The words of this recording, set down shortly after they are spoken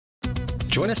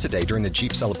Join us today during the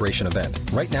Jeep Celebration event.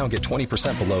 Right now, get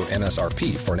 20% below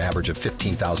MSRP for an average of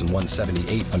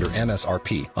 $15,178 under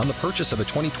MSRP on the purchase of a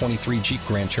 2023 Jeep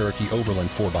Grand Cherokee Overland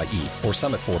 4xE or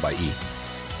Summit 4xE.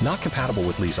 Not compatible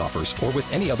with lease offers or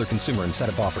with any other consumer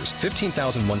incentive offers.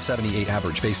 $15,178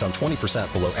 average based on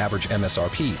 20% below average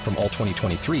MSRP from all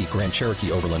 2023 Grand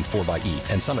Cherokee Overland 4xE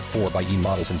and Summit 4xE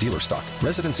models in dealer stock.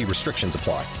 Residency restrictions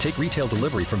apply. Take retail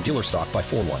delivery from dealer stock by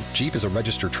 4/1. Jeep is a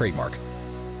registered trademark.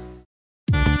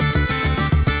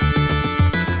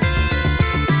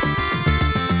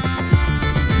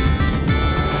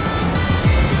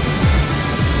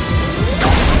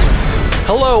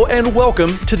 Hello and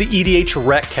welcome to the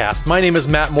EDHRECast. My name is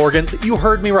Matt Morgan. You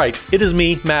heard me right. It is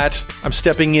me, Matt. I'm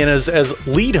stepping in as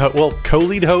lead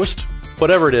co-lead host,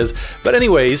 whatever it is. But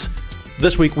anyways,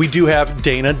 this week we do have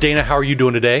Dana. Dana, how are you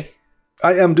doing today?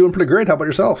 I am doing pretty great. How about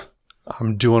yourself?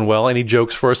 I'm doing well. Any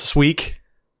jokes for us this week?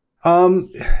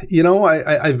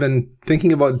 I've been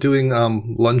thinking about doing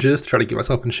lunges to try to get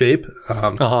myself in shape.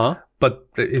 But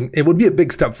it would be a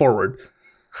big step forward.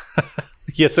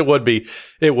 Yes, it would be.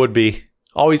 It would be.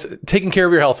 Always taking care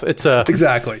of your health. It's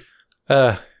exactly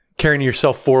carrying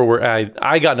yourself forward.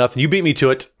 I got nothing. You beat me to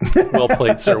it. Well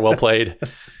played, sir. Well played.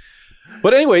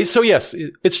 But anyways, so yes,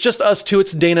 it's just us two.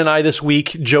 It's Dana and I this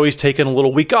week. Joey's taken a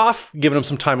little week off, giving him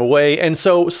some time away. And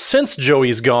so since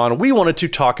Joey's gone, we wanted to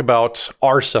talk about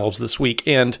ourselves this week.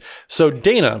 And so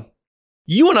Dana,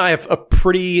 you and I have a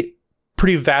pretty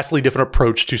vastly different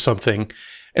approach to something.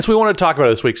 And so we want to talk about it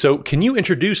this week. So can you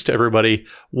introduce to everybody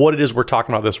what it is we're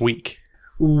talking about this week?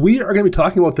 We are going to be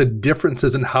talking about the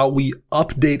differences in how we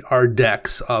update our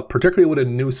decks, particularly when a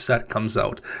new set comes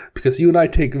out, because you and I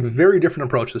take very different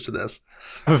approaches to this.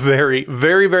 Very,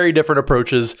 very, very different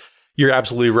approaches. You're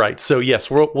absolutely right. So yes,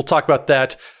 we'll talk about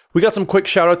that. We got some quick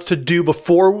shout outs to do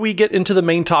before we get into the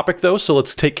main topic though. So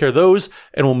let's take care of those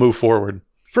and we'll move forward.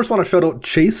 First, I want to shout out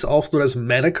Chase, also known as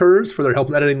Manicurves, for their help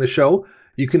in editing the show.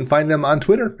 You can find them on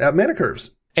Twitter at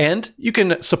Manicurves. And you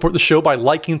can support the show by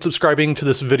liking and subscribing to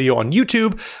this video on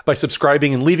YouTube, by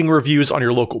subscribing and leaving reviews on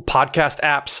your local podcast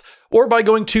apps, or by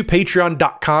going to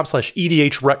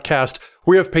patreon.com/EDHRECast,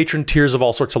 where you have patron tiers of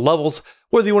all sorts of levels.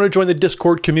 Whether you want to join the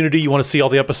Discord community, you want to see all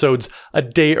the episodes a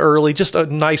day early, just a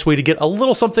nice way to get a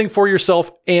little something for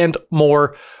yourself and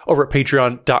more over at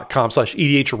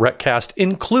patreon.com/EDHRECast,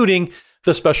 including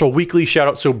the special weekly shout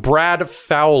out. So Brad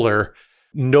Fowler,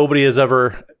 nobody has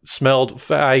ever smelled.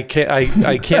 I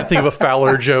can't think of a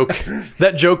fouler joke.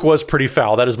 That joke was pretty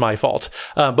foul. That is my fault.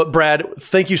 But Brad,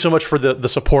 thank you so much for the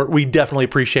support. We definitely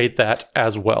appreciate that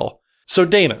as well. So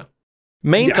Dana,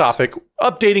 main topic,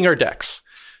 updating our decks.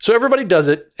 So everybody does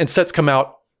it and sets come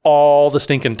out all the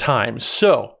stinking time.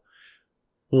 So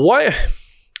why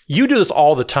you do this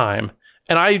all the time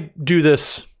and I do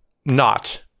this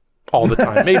not all the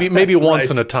time. Maybe once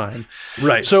in a time.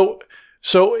 Right. So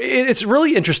it's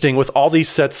really interesting with all these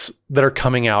sets that are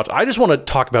coming out. I just want to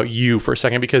talk about you for a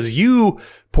second because you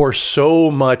pour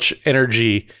so much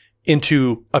energy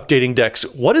into updating decks.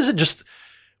 What is it just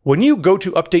when you go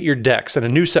to update your decks and a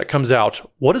new set comes out,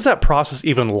 what is that process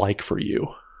even like for you?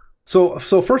 So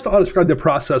first I'll describe the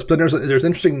process, but there's an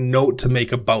interesting note to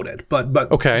make about it.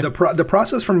 But okay. The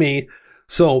process for me,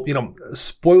 so,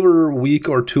 spoiler week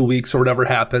or 2 weeks or whatever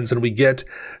happens, and we get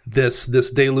this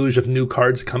deluge of new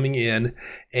cards coming in.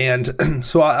 And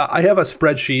so I have a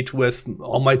spreadsheet with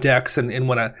all my decks, and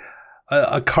when a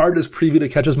card is previewed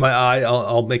that catches my eye,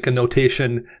 I'll make a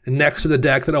notation next to the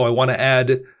deck that, I want to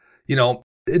add,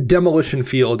 Demolition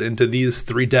Field into these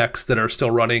 3 decks that are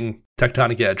still running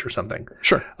Tectonic Edge or something.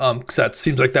 Sure. Because that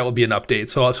seems like that would be an update.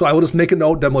 So I will just make a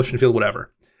note, Demolition Field,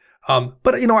 whatever.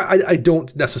 But I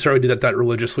don't necessarily do that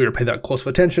religiously or pay that close of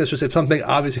attention. It's just if something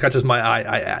obviously catches my eye,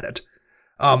 I add it.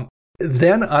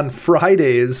 Then on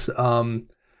Fridays,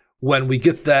 when we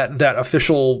get that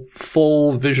official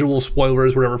full visual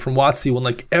spoilers, whatever, from WotC, when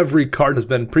like every card has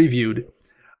been previewed,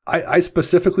 I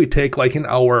specifically take like an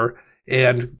hour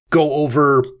and go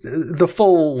over the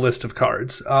full list of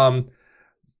cards.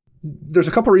 There's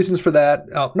a couple reasons for that.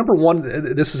 Number one,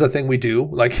 this is a thing we do,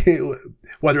 like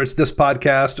whether it's this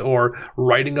podcast or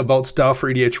writing about stuff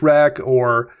for EDHREC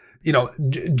or,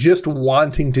 just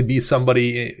wanting to be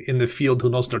somebody in the field who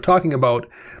knows what they're talking about.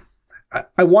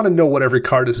 I want to know what every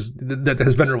card that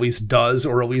has been released does,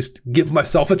 or at least give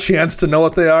myself a chance to know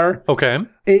what they are. Okay.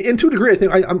 And to a degree, I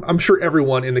think I'm sure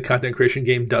everyone in the content creation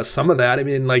game does some of that. I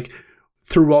mean, like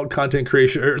throughout content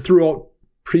creation or throughout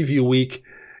preview week,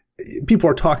 people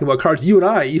are talking about cards. You and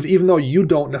I, even though you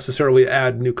don't necessarily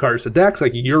add new cards to decks,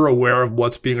 like you're aware of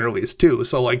what's being released too.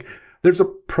 So like there's a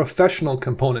professional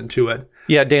component to it.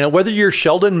 Yeah, Dana, whether you're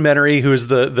Sheldon Menery, who's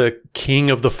the king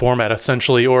of the format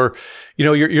essentially, or,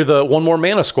 you're the One More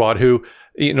Mana Squad who,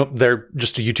 they're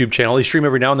just a YouTube channel. They stream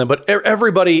every now and then, but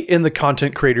everybody in the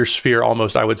content creator sphere,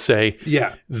 almost, I would say,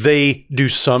 they do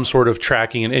some sort of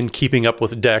tracking and keeping up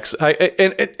with decks.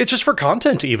 And it's just for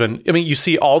content even. I mean, you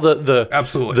see all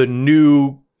absolutely the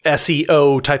new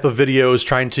SEO type of videos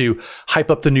trying to hype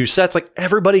up the new sets. Like,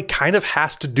 everybody kind of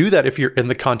has to do that if you're in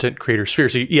the content creator sphere.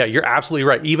 So yeah, you're absolutely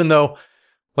right. Even though,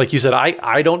 like you said,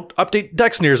 I don't update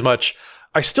decks near as much,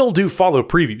 I still do follow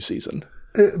preview season.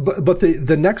 But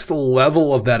the next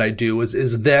level of that I do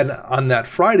is then on that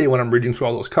Friday when I'm reading through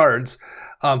all those cards,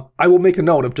 I will make a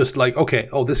note of just like, okay,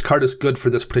 this card is good for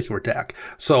this particular deck.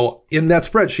 So in that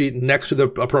spreadsheet next to the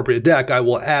appropriate deck, I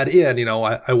will add in,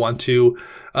 I want to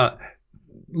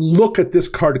look at this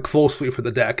card closely for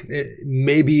the deck.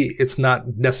 Maybe it's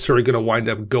not necessarily going to wind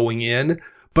up going in,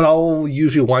 but I'll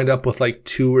usually wind up with like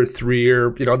 2 or 3 or,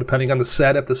 depending on the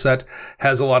set. If the set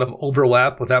has a lot of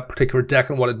overlap with that particular deck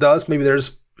and what it does, maybe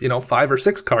there's, 5 or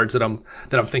 6 cards that I'm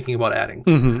thinking about adding.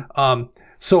 Mm-hmm.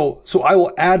 So I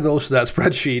will add those to that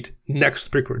spreadsheet next to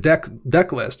the particular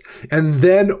deck list. And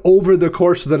then over the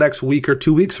course of the next week or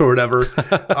 2 weeks or whatever,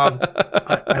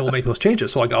 I will make those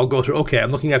changes. So I'll go through, okay,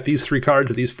 I'm looking at these 3 cards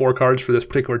or these 4 cards for this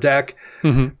particular deck.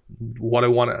 Mm-hmm. What I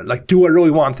want to, do I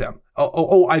really want them?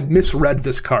 I misread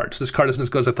this card. So this card isn't as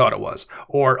good as I thought it was.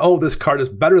 Or, this card is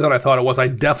better than I thought it was. I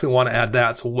definitely want to add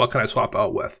that. So what can I swap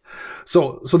out with?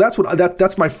 So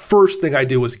that's my first thing I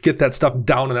do is get that stuff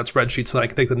down in that spreadsheet so that I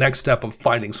can take the next step of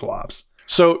finding swaps.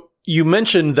 So you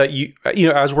mentioned that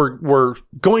as we're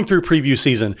going through preview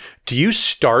season, do you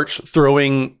start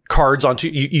throwing cards onto,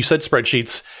 you said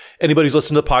spreadsheets. Anybody who's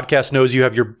listened to the podcast knows you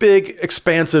have your big,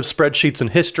 expansive spreadsheets and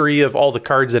history of all the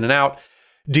cards in and out.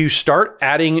 Do you start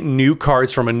adding new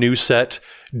cards from a new set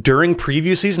during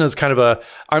preview season as kind of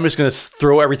I'm just going to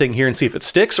throw everything here and see if it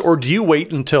sticks? Or do you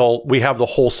wait until we have the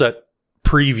whole set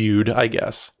previewed, I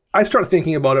guess? I start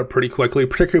thinking about it pretty quickly,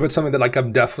 particularly if it's something that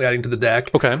I'm definitely adding to the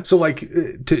deck. Okay. So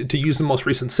to use the most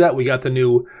recent set, we got the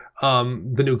new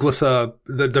Glissa,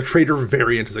 the Trader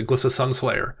variant is a Glissa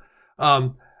Sunslayer.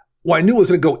 Well, I knew it was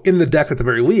going to go in the deck at the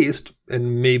very least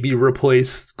and maybe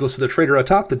replace Glissa the Trader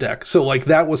atop the deck. So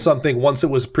that was something, once it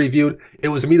was previewed, it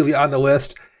was immediately on the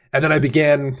list. And then I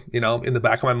began, in the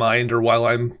back of my mind or while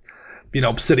I'm,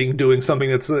 sitting doing something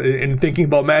that's and thinking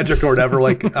about Magic or whatever,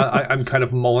 I'm kind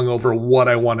of mulling over what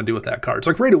I want to do with that card.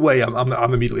 So right away,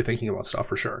 I'm immediately thinking about stuff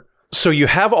for sure. So you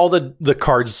have all the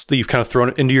cards that you've kind of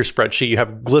thrown into your spreadsheet. You have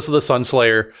Glissa the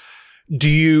Sunslayer. Do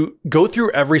you go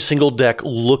through every single deck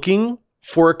looking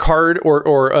for a card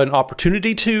or an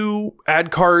opportunity to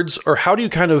add cards, or how do you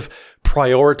kind of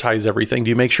prioritize everything? Do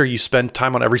you make sure you spend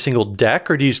time on every single deck,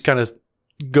 or do you just kind of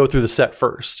go through the set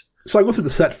first? So I go through the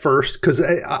set first because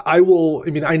I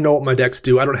know what my decks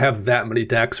do. I don't have that many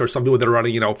decks, or some people that are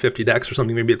running, 50 decks or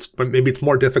something. Maybe it's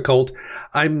more difficult.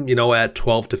 I'm, at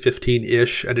 12 to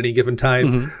 15-ish at any given time.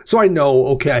 Mm-hmm. So I know,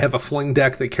 okay, I have a fling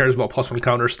deck that cares about +1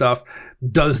 counter stuff.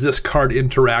 Does this card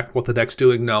interact with what the deck's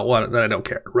doing? No, well, then I don't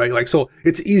care, right? So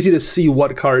it's easy to see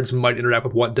what cards might interact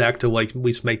with what deck to at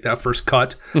least make that first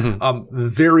cut. Mm-hmm.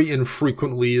 Very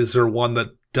infrequently is there one that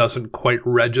doesn't quite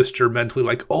register mentally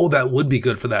that would be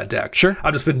good for that deck. Sure.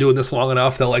 I've just been doing this long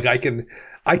enough that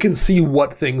I can see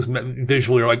what things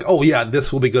visually are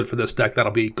this will be good for this deck,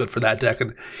 that'll be good for that deck,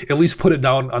 and at least put it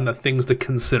down on the things to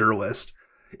consider list.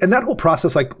 And that whole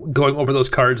process, going over those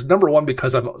cards, number one,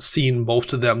 because I've seen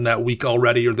most of them that week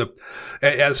already, or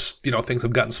as things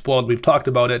have gotten spoiled, we've talked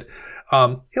about it.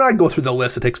 I go through the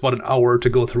list. It takes about an hour to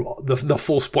go through the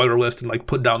full spoiler list and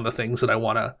put down the things that I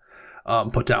want to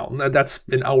put down. That's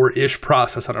an hour-ish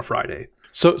process on a Friday.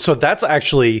 So that's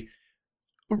actually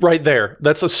right there.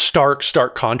 That's a stark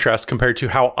contrast compared to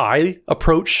how I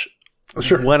approach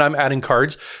when I'm adding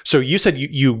cards. So you said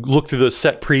you look through the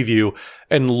set preview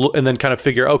and then kind of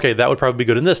figure, okay, that would probably be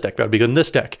good in this deck. That would be good in this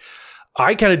deck.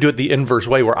 I kind of do it the inverse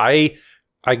way, where I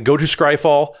go to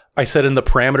Scryfall, I set in the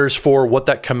parameters for what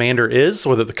that commander is,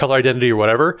 whether the color identity or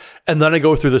whatever, and then I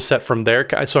go through the set from there.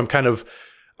 So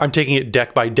I'm taking it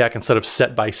deck by deck instead of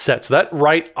set by set. So that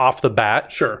right off the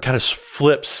bat kind of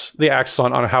flips the axis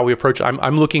on how we approach it.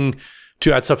 I'm looking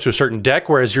to add stuff to a certain deck,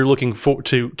 whereas you're looking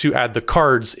to add the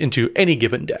cards into any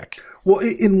given deck. Well,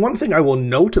 in one thing I will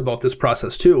note about this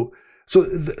process too, so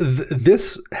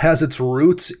this has its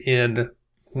roots in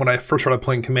when I first started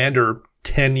playing Commander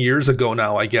 10 years ago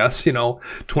now, I guess,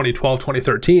 2012,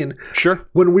 2013. Sure.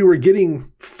 When we were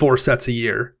getting 4 sets a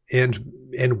year and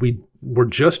we were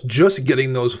just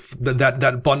getting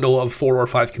that bundle of 4 or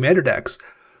 5 Commander decks.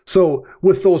 So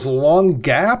with those long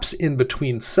gaps in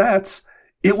between sets,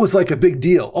 it was like a big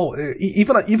deal. Oh,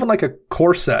 even like a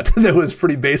core set that was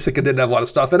pretty basic and didn't have a lot of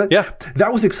stuff in it. Yeah.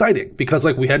 That was exciting because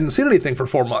like we hadn't seen anything for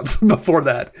 4 months before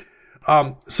that.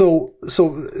 So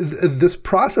this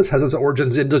process has its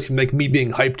origins in just make me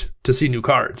being hyped to see new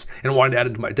cards and wanting to add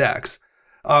into my decks.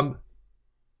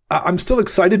 I'm still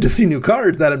excited to see new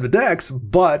cards that into decks,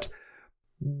 but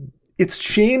it's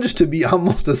changed to be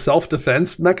almost a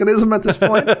self-defense mechanism at this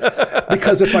point.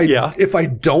 Because if I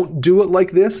don't do it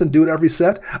like this and do it every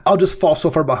set, I'll just fall so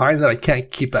far behind that I can't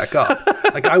keep back up.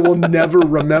 Like I will never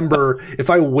remember if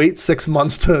I wait 6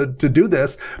 months to do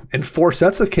this and 4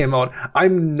 sets have came out,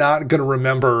 I'm not going to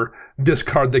remember this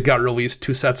card that got released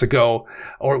 2 sets ago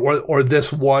or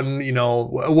this one,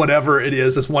 whatever it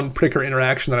is, this one particular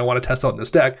interaction that I want to test out in this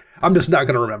deck. I'm just not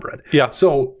going to remember it. Yeah.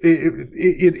 So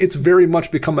it's very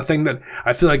much become a thing that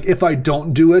I feel like if I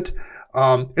don't do it,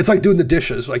 it's like doing the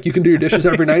dishes. Like you can do your dishes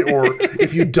every night, or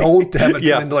if you don't, have it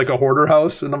turn into like a hoarder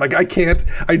house. And I'm like,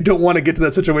 I don't want to get to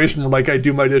that situation where like I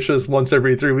do my dishes once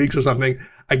every 3 weeks or something.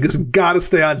 I just got to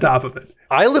stay on top of it.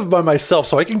 I live by myself,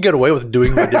 so I can get away with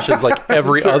doing my dishes like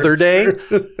every other day.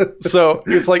 So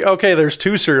it's like, okay, there's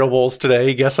 2 cereal bowls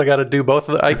today. Guess I got to do both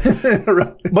of them.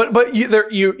 Right. But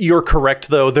you're correct,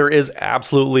 though. There is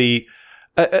absolutely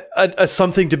a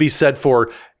something to be said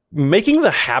for making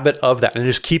the habit of that and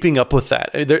just keeping up with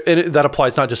that. That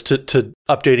applies not just to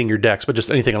updating your decks, but just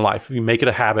anything in life. If you make it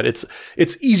a habit,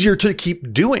 it's easier to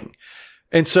keep doing.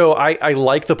 And so I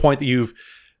like the point that you've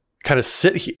kind of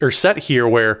set here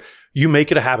where you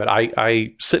make it a habit.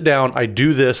 I sit down, I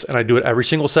do this, and I do it every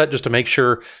single set just to make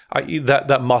sure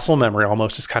that muscle memory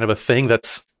almost is kind of a thing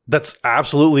that's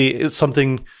absolutely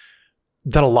something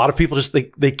that a lot of people just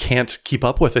they can't keep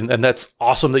up with, and that's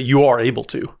awesome that you are able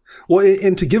to. Well,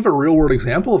 and to give a real world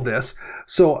example of this,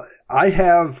 so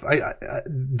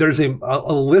there's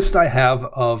a list I have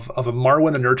of a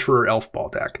Marwyn the Nurturer Elf Ball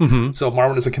deck. Mm-hmm. So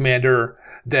Marwyn is a commander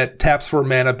that taps for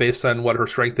mana based on what her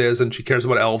strength is, and she cares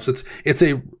about elves. It's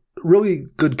a really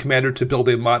good commander to build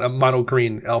a mono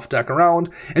green elf deck around,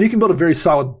 and you can build a very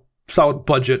solid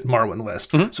budget Marwyn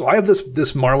list. Mm-hmm. So I have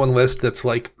this Marwyn list that's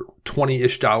like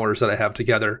 $20-ish that I have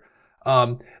together,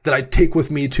 that I take with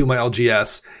me to my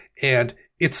LGS. And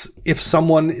it's, if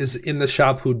someone is in the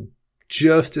shop who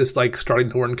just is like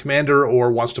starting to learn Commander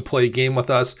or wants to play a game with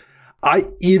us, I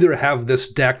either have this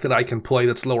deck that I can play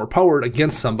that's lower powered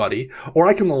against somebody, or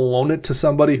I can loan it to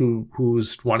somebody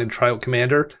who's wanting to try out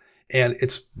Commander. And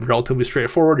it's relatively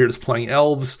straightforward. You're just playing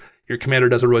elves. Your commander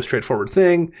does a really straightforward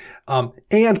thing.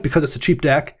 And because it's a cheap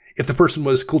deck, if the person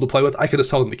was cool to play with, I could just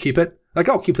tell them to keep it. Like,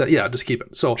 I'll keep that. Yeah, just keep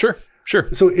it. So Sure.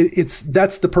 So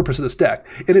that's the purpose of this deck.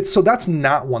 And so that's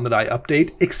not one that I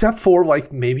update, except for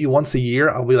like maybe once a year.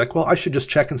 I'll be like, well, I should just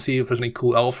check and see if there's any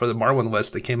cool elf for the Marwyn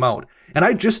list that came out. And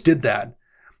I just did that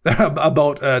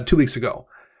about 2 weeks ago,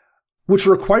 which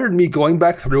required me going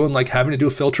back through and like having to do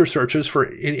filter searches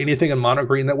for anything in mono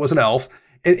green that was an elf.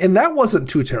 And that wasn't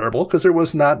too terrible because there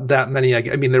was not that many.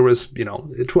 I mean, there was,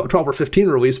 12 or 15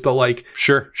 released, but like,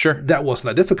 sure, that wasn't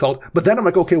that difficult. But then I'm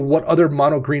like, okay, what other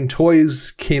mono green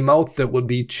toys came out that would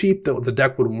be cheap that the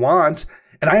deck would want?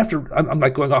 And I'm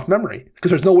like going off memory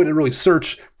because there's no way to really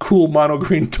search cool mono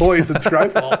green toys in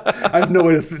Scryfall. I have no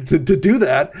way to do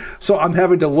that. So I'm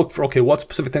having to look for, okay, what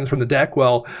specific things from the deck?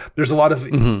 Well, there's a lot of,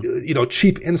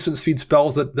 cheap instant speed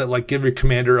spells that like give your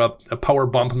commander a power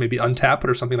bump and maybe untap it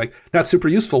or something like that's super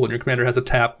useful when your commander has a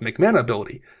tap, make mana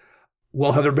ability.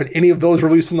 Well, have there been any of those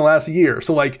released in the last year?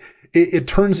 So like it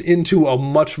turns into a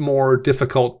much more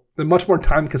difficult, a much more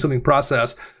time-consuming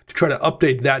process to try to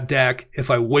update that deck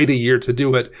if I wait a year to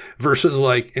do it versus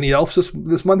like any elves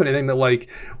this month, anything that like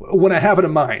when I have it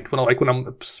in mind, when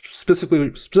I'm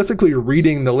specifically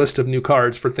reading the list of new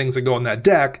cards for things that go in that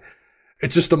deck,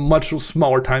 it's just a much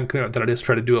smaller time commitment than it is to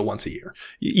try to do it once a year.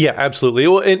 Yeah, absolutely.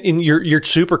 Well, and you're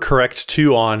super correct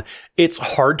too on it's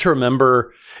hard to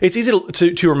remember. It's easy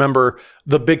to remember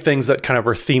the big things that kind of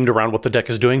are themed around what the deck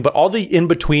is doing, but all the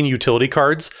in-between utility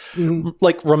cards,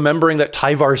 like remembering that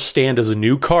Tyvar's Stand is a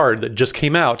new card that just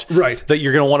came out, right? That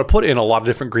you're going to want to put in a lot of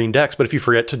different green decks. But if you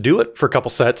forget to do it for a couple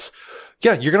sets,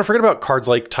 yeah, you're going to forget about cards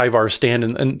like Tyvar's Stand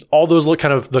and all those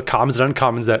kind of the commons and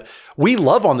uncommons that we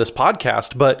love on this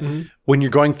podcast. But when you're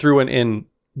going through and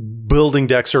building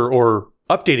decks or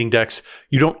updating decks,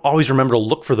 you don't always remember to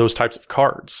look for those types of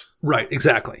cards. Right,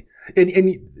 exactly.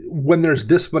 And when there's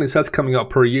this many sets coming out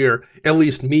per year, at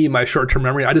least me, my short-term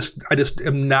memory, I just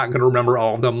am not going to remember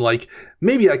all of them. Like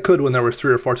maybe I could when there was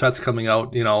 3 or 4 sets coming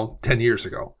out, 10 years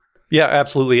ago. Yeah,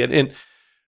 absolutely. And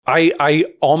I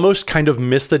almost kind of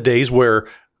miss the days where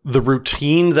the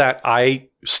routine that I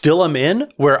still am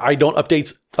in, where I don't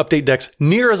update decks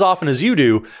near as often as you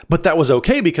do, but that was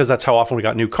okay because that's how often we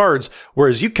got new cards.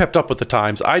 Whereas you kept up with the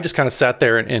times. I just kind of sat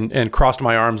there and crossed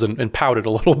my arms and pouted a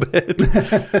little bit.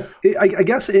 I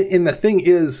guess, and the thing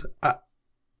is,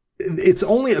 it's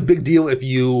only a big deal if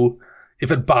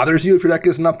it bothers you if your deck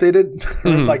isn't updated.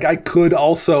 Mm-hmm. Like I could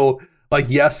also, like,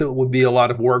 yes, it would be a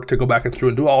lot of work to go back and through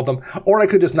and do all of them, or I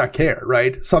could just not care,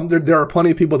 right? There are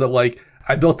plenty of people that like,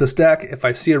 I built this deck. If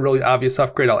I see a really obvious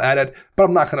upgrade, I'll add it, but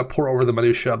I'm not going to pour over the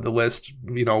minutia of the list,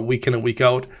 week in and week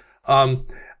out.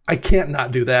 I can't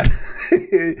not do that.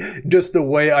 Just the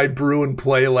way I brew and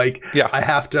play, like, yeah. I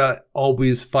have to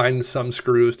always find some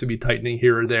screws to be tightening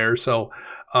here or there. So,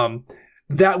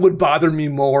 that would bother me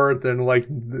more than like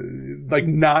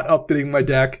not updating my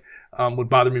deck. Would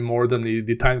bother me more than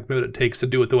the time it takes to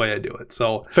do it the way I do it.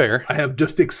 So fair. I have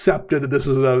just accepted that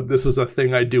this is a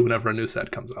thing I do whenever a new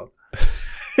set comes out.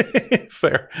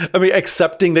 Fair. I mean,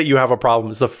 accepting that you have a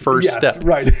problem is the first step,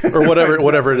 right? Or whatever, exactly.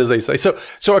 Whatever it is they say.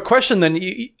 So a question then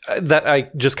that I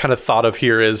just kind of thought of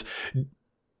here is,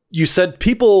 you said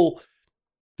people,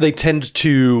 they tend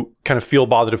to kind of feel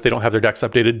bothered if they don't have their decks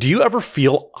updated. Do you ever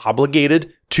feel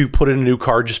obligated to put in a new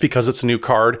card just because it's a new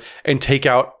card and take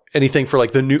out anything for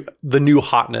like the new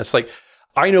hotness? Like,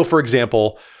 I know, for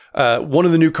example, one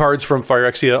of the new cards from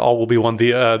Phyrexia, all will be one,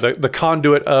 the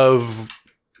Conduit of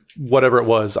whatever it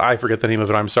was. I forget the name of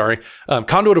it. I'm sorry.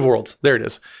 Conduit of Worlds. There it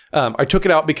is. I took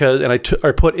it out because, and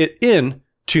I put it in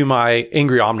to my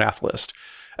Angry Omnath list.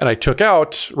 And I took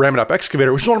out Raminap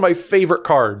Excavator, which is one of my favorite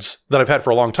cards that I've had for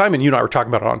a long time. And you and I were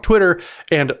talking about it on Twitter.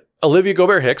 And Olivia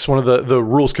Gobert-Hicks, one of the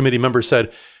rules committee members,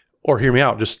 said, or hear me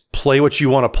out, just play what you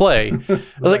want to play. I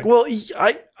was like, well,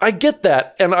 I get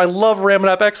that. And I love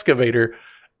Raminap Excavator.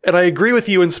 And I agree with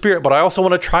you in spirit, but I also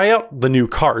want to try out the new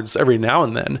cards every now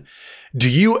and then. Do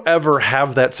you ever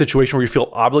have that situation where you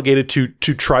feel obligated to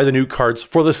try the new cards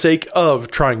for the sake of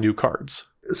trying new cards?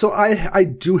 So I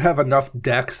do have enough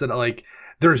decks that like,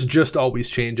 there's just always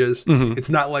changes. Mm-hmm.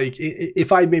 It's not like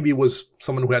if I maybe was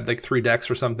someone who had like 3 decks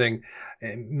or something,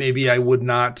 maybe I would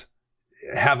not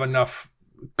have enough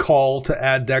call to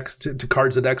add decks to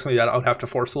cards to decks. Maybe I would have to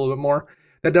force a little bit more.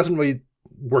 That doesn't really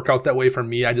work out that way for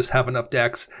me. I just have enough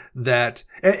decks that,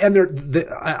 and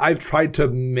I've tried to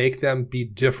make them be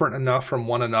different enough from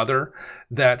one another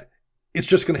that it's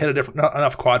just going to hit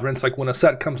enough quadrants. Like when a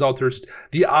set comes out,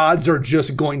 the odds are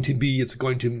just going to be, it's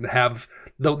going to have,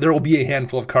 there will be a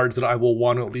handful of cards that I will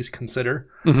want to at least consider.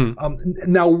 Mm-hmm.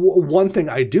 Now, one thing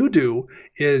I do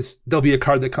is there'll be a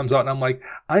card that comes out and I'm like,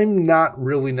 I'm not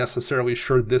really necessarily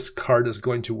sure this card is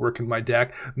going to work in my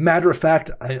deck. Matter of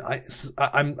fact,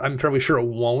 I'm fairly sure it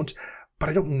won't, but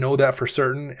I don't know that for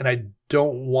certain. And I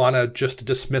don't want to just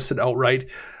dismiss it outright.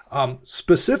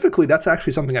 Specifically, that's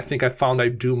actually something I think I found I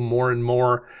do more and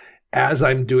more as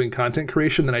I'm doing content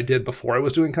creation than I did before I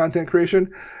was doing content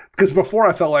creation. Because before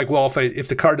I felt like, well, if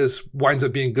the card winds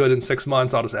up being good in 6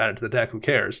 months, I'll just add it to the deck. Who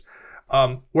cares?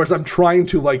 Whereas I'm trying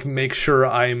to like make sure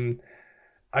I'm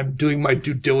doing my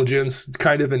due diligence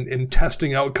kind of in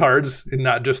testing out cards and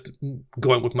not just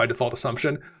going with my default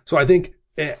assumption. So I think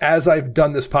as I've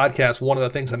done this podcast, one of the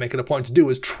things I make it a point to do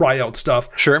is try out stuff.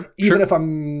 Sure. Even if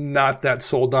I'm not that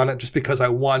sold on it, just because I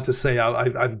want to say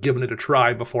I've given it a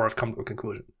try before I've come to a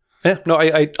conclusion. Yeah, no,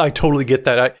 I totally get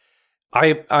that.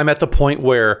 I'm at the point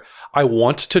where I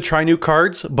want to try new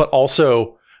cards, but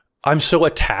also I'm so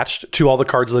attached to all the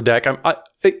cards of the deck.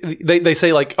 They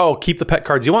say like, oh, keep the pet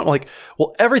cards you want. I'm like,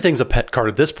 well, everything's a pet card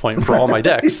at this point for all my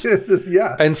decks.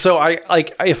 Yeah. And so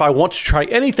if I want to try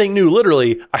anything new,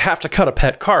 literally, I have to cut a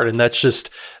pet card. And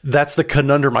that's the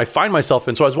conundrum I find myself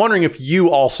in. So I was wondering if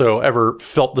you also ever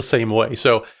felt the same way.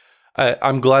 So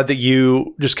I'm glad that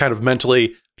you just kind of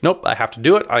mentally, nope, I have to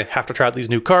do it. I have to try out these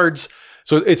new cards.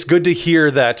 So it's good to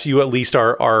hear that you at least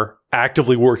are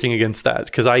actively working against that,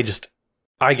 because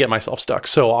I get myself stuck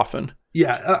so often.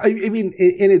 Yeah, I mean,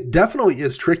 and it definitely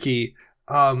is tricky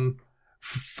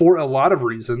for a lot of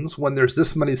reasons. When there's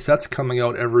this many sets coming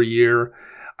out every year,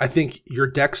 I think your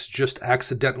decks just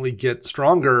accidentally get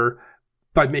stronger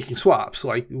by making swaps.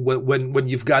 Like when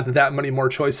you've got that many more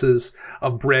choices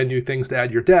of brand new things to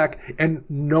add your deck, and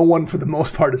no one for the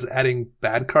most part is adding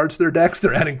bad cards to their decks.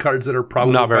 They're adding cards that are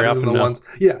probably not very better often, than the ones.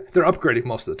 Yeah, they're upgrading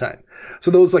most of the time.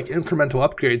 So those like incremental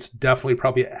upgrades definitely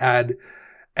probably add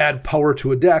power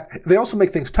to a deck. They also make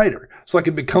things tighter. So like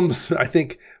it becomes, I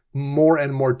think, more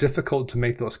and more difficult to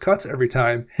make those cuts every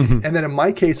time. Mm-hmm. And then in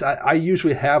my case, I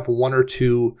usually have 1 or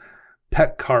 2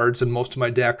 pet cards in most of my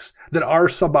decks that are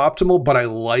suboptimal, but I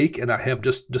like, and I have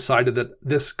just decided that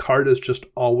this card is just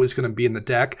always going to be in the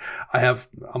deck. I have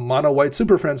a mono white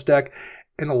Super Friends deck,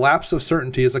 and a Lapse of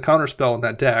Certainty is a counterspell in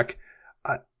that deck.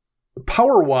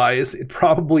 Power-wise, it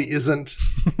probably isn't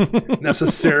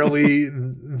necessarily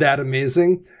that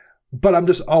amazing, but I'm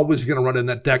just always going to run in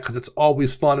that deck because it's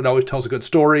always fun. It always tells a good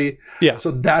story. Yeah.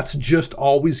 So that's just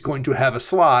always going to have a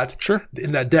slot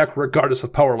in that deck regardless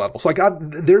of power level. So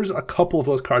there's a couple of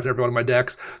those cards in every one of my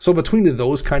decks. So between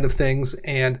those kind of things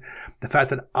and the fact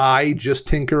that I just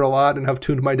tinker a lot and have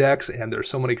tuned my decks and there's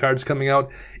so many cards coming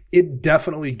out, it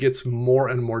definitely gets more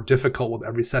and more difficult with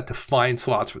every set to find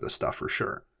slots for this stuff for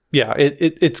sure. Yeah,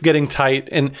 it's getting tight.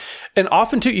 And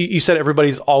often too, you said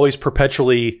everybody's always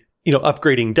perpetually,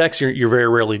 upgrading decks. You're very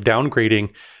rarely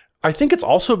downgrading. I think it's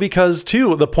also because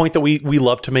too, the point that we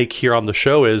love to make here on the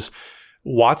show is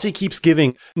WotC keeps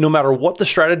giving, no matter what the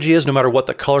strategy is, no matter what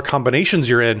the color combinations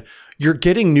you're in, you're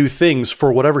getting new things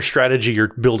for whatever strategy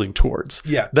you're building towards.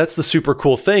 Yeah. That's the super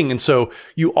cool thing. And so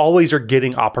you always are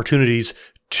getting opportunities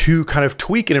to kind of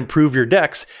tweak and improve your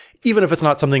decks, even if it's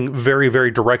not something very,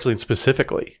 very directly and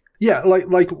specifically. Yeah,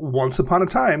 like once upon a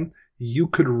time, you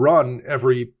could run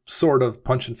every sort of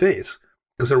punch and face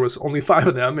because there was only 5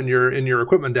 of them in your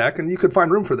equipment deck, and you could find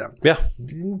room for them. Yeah,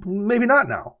 maybe not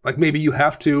now. Like maybe you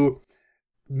have to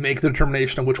make the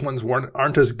determination of which ones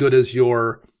aren't as good in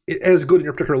your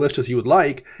particular list as you would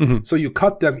like. Mm-hmm. So you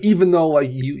cut them, even though like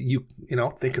you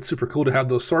think it's super cool to have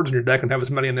those swords in your deck and have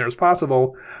as many in there as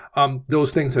possible.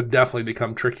 Those things have definitely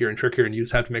become trickier and trickier, and you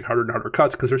just have to make harder and harder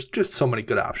cuts because there's just so many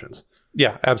good options.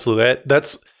 Yeah, absolutely.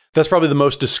 That's probably the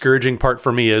most discouraging part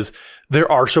for me is there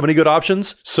are so many good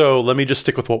options. So let me just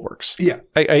stick with what works. Yeah.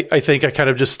 I think I kind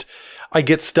of I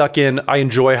get stuck in, I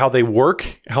enjoy how they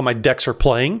work, how my decks are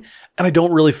playing, and I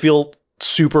don't really feel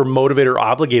super motivated or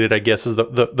obligated, I guess is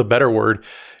the better word,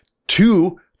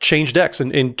 to change decks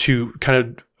and to kind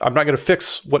of, I'm not going to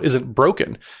fix what isn't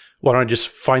broken. Why don't I just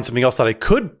find something else that I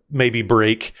could maybe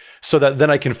break so that then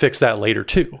I can fix that later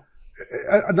too?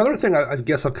 Another thing I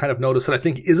guess I've kind of noticed that I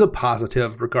think is a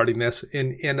positive regarding this,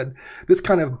 and this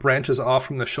kind of branches off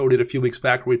from the show we did a few weeks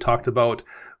back where we talked about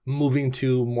moving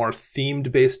to more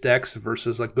themed based decks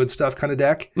versus like good stuff kind of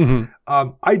deck. Mm-hmm.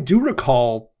 I do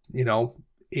recall,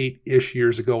 8-ish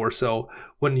years ago or so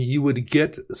when you would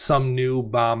get some new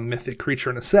bomb mythic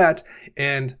creature in a set,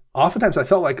 and oftentimes I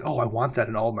felt like, oh, I want that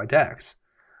in all of my decks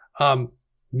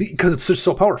because it's just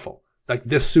so powerful. Like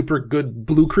this super good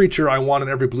blue creature I want in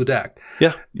every blue deck.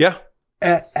 Yeah, yeah.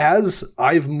 As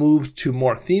I've moved to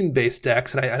more theme-based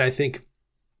decks, and I think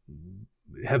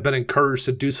have been encouraged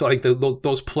to do so, like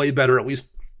those play better, at least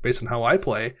based on how I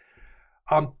play,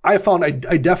 I found I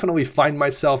definitely find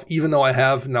myself, even though I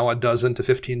have now 12 to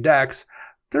 15 decks,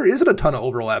 there isn't a ton of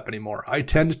overlap anymore. I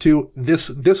tend to,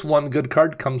 this one good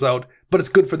card comes out, but it's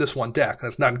good for this one deck, and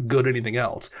it's not good anything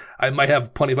else. I might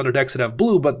have plenty of other decks that have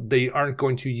blue, but they aren't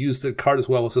going to use the card as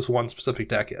well as this one specific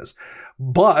deck is.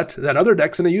 But that other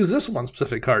deck's going to use this one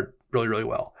specific card really, really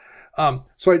well.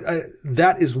 So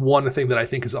that is one thing that I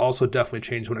think has also definitely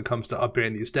changed when it comes to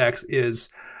upgrading these decks is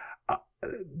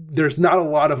there's not a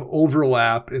lot of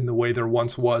overlap in the way there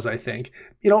once was, I think.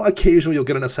 Occasionally you'll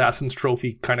get an Assassin's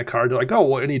Trophy kind of card. They're like, oh,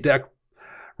 well, any deck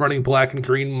running black and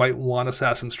green might want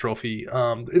Assassin's Trophy.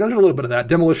 There's a little bit of that.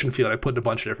 Demolition Field, I put in a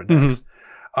bunch of different decks.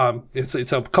 Mm-hmm.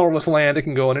 It's a colorless land. It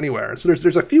can go in anywhere. So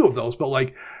there's a few of those, but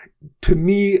like to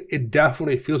me, it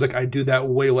definitely feels like I do that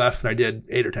way less than I did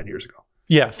 8 or 10 years ago.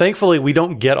 Yeah, thankfully, we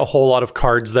don't get a whole lot of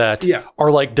cards that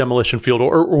are like Demolition Field,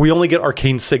 or we only get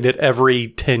Arcane Signet every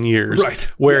 10 years, right?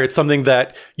 Where it's something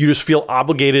that you just feel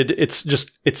obligated. It's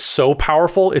so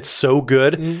powerful, it's so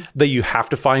good that you have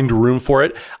to find room for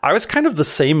it. I was kind of the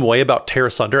same way about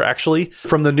Terra Sunder, actually,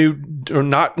 from the new, or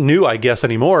not new, I guess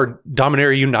anymore,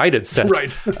 Dominaria United set.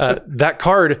 Right. That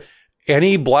card,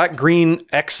 any black-green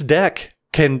X deck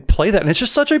can play that. And it's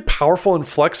just such a powerful and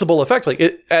flexible effect. Like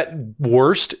at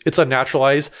worst, it's a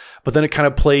naturalize, but then it kind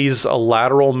of plays a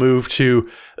lateral move to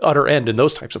utter end and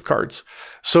those types of cards.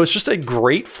 So it's just a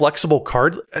great flexible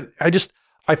card. And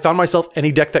I found myself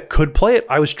any deck that could play it,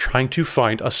 I was trying to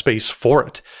find a space for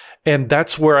it. And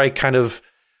that's where I get it.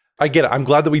 I'm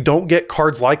glad that we don't get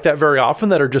cards like that very often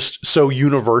that are just so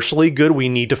universally good. We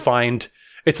need to find,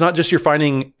 it's not just you're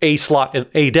finding a slot in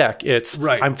a deck. It's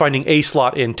right. I'm finding a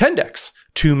slot in 10 decks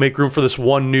to make room for this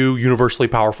one new universally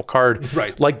powerful card.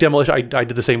 Right. Like Demolition. I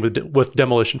did the same with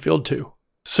Demolition Field too.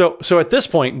 So at this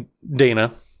point,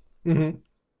 Dana,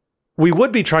 we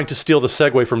would be trying to steal the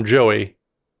segue from Joey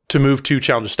to move to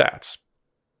Challenge Stats.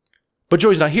 But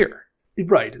Joey's not here.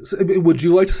 Right. So, would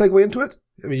you like to segue into it?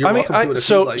 I mean, you're welcome to it if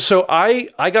you'd like. So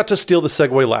I got to steal the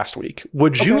segue last week.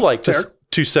 Would you like to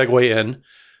segue in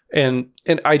And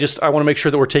I want to make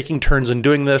sure that we're taking turns in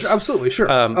doing this. Absolutely, sure.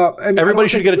 And everybody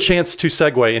should get a chance to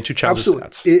segue into challenge absolutely.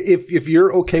 stats. If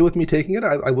you're okay with me taking it,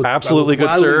 I would absolutely,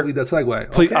 good sir. Lead that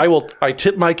segue. Please, Okay. I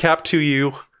tip my cap to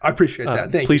you. I appreciate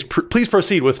that. Thank you. Please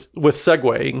proceed with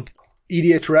segueing.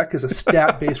 EDHREC is a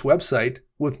stat-based website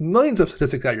with millions of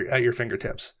statistics at your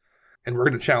fingertips, and we're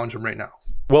going to challenge them right now.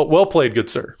 Well played, good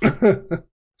sir.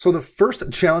 So the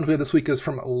first challenge we have this week is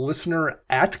from a listener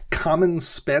at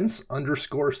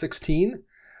commonspence_16.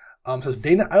 Says,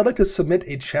 Dana, I would like to submit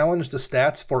a challenge to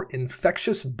stats for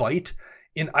Infectious Bite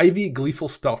in Ivy Gleeful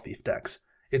Spell Thief decks.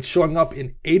 It's showing up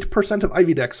in 8% of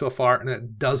Ivy decks so far, and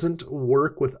it doesn't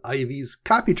work with Ivy's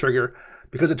copy trigger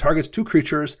because it targets 2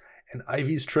 creatures, and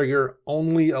Ivy's trigger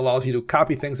only allows you to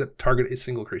copy things that target a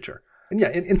single creature. And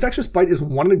yeah, Infectious Bite is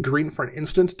 1 in a green for an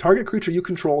instant. Target creature you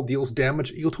control deals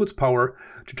damage equal to its power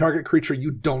to target creature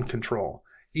you don't control.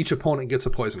 Each opponent gets a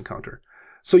poison counter.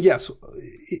 So yes,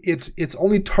 it's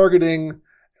only targeting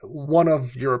one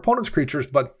of your opponent's creatures,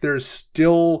 but there's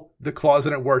still the clause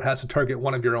in it where it has to target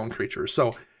one of your own creatures.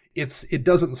 So it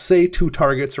doesn't say 2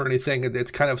 targets or anything.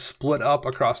 It's kind of split up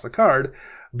across the card,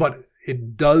 but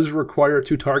it does require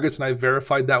 2 targets, and I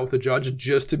verified that with the judge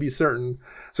just to be certain.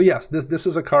 So yes, this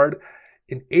is a card.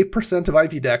 In 8% of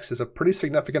IV decks is a pretty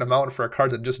significant amount for a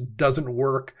card that just doesn't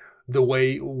work the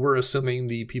way we're assuming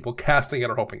the people casting it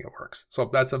are hoping it works. So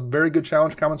that's a very good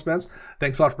challenge, Common Spence.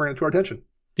 Thanks a lot for bringing it to our attention.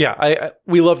 Yeah,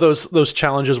 we love those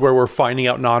challenges where we're finding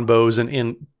out non-bows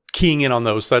and keying in on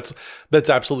those. That's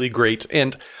absolutely great.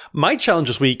 And my challenge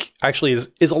this week actually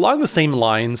is along the same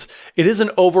lines. It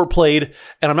isn't overplayed,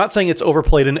 and I'm not saying it's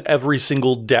overplayed in every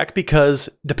single deck, because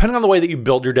depending on the way that you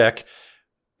build your deck,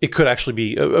 it could actually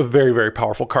be a very, very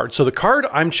powerful card. So the card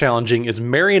I'm challenging is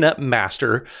Marionette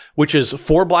Master, which is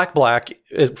 4 black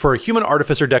for a human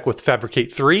artificer deck with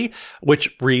Fabricate 3,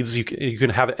 which reads you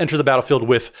can have it enter the battlefield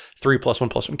with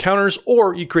 3+1/+1 counters,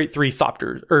 or you create 3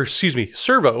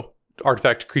 servo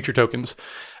artifact creature tokens.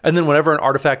 And then whenever an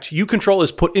artifact you control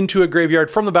is put into a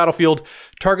graveyard from the battlefield,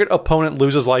 target opponent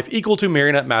loses life equal to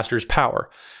Marionette Master's power.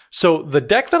 So the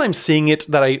deck that I'm seeing it,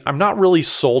 that I'm not really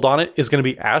sold on it, is going to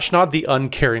be Ashnod the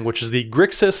Uncaring, which is the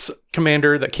Grixis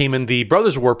commander that came in the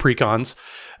Brothers War precons,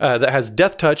 that has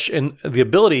Death Touch and the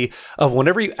ability of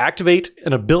whenever you activate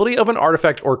an ability of an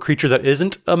artifact or creature that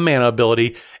isn't a mana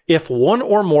ability, if 1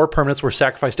 or more permanents were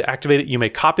sacrificed to activate it, you may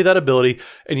copy that ability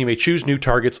and you may choose new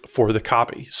targets for the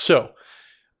copy. So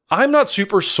I'm not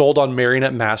super sold on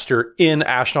Marionette Master in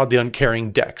Ashnod the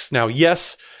Uncaring decks. Now,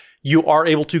 yes, you are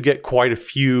able to get quite a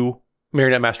few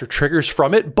Marionette Master triggers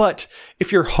from it, but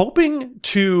if you're hoping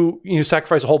to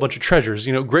sacrifice a whole bunch of treasures,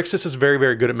 Grixis is very,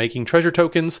 very good at making treasure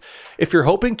tokens. If you're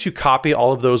hoping to copy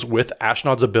all of those with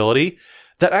Ashnod's ability,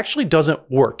 that actually doesn't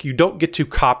work. You don't get to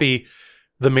copy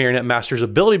the Marionette Master's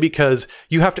ability because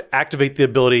you have to activate the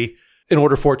ability in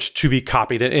order for it to be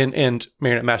copied. And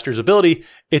Marionette Master's ability,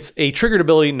 it's a triggered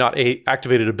ability, not a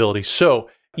activated ability. So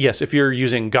yes, if you're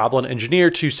using Goblin Engineer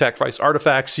to sacrifice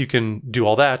artifacts, you can do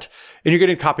all that, and you're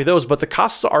getting to copy those. But the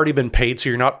cost has already been paid, so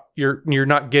you're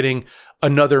not getting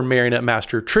another Marionette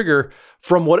Master trigger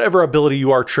from whatever ability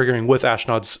you are triggering with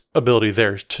Ashnod's ability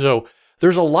there. So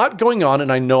there's a lot going on,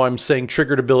 and I know I'm saying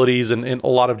triggered abilities and a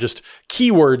lot of just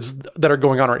keywords that are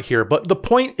going on right here. But the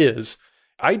point is,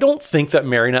 I don't think that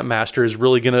Marionette Master is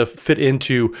really going to fit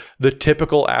into the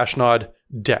typical Ashnod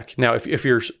deck. Now, if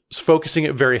you're focusing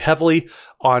it very heavily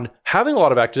on having a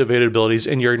lot of activated abilities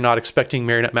and you're not expecting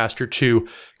Marionette Master to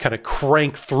kind of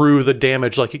crank through the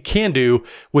damage like it can do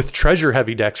with treasure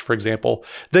heavy decks, for example,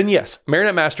 then yes,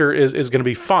 Marionette Master is going to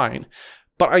be fine.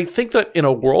 But I think that in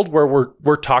a world where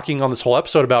we're talking on this whole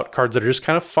episode about cards that are just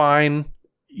kind of fine,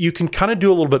 you can kind of do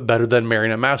a little bit better than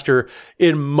Marionette Master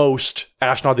in most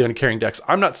Ashnod the Uncaring decks.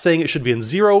 I'm not saying it should be in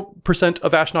 0%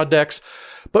 of Ashnod decks,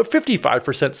 but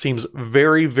 55% seems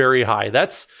very, very high.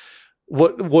 That's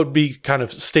what would be kind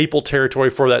of staple territory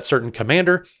for that certain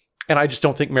commander. And I just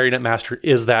don't think Marionette Master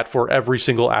is that for every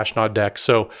single Ashnod deck.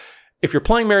 So if you're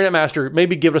playing Marionette Master,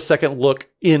 maybe give it a second look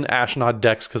in Ashnod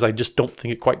decks, because I just don't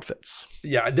think it quite fits.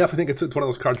 Yeah, I definitely think it's one of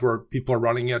those cards where people are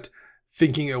running it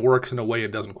thinking it works in a way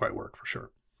it doesn't quite work, for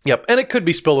sure. Yep, and it could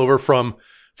be spillover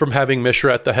from having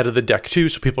Mishra at the head of the deck too,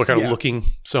 so people are kind of looking.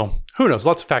 So who knows?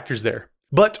 Lots of factors there.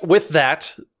 But with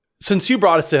that, since you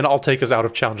brought us in, I'll take us out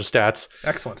of Challenge of Stats.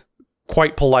 Excellent.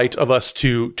 Quite polite of us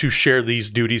to share these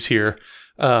duties here.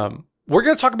 We're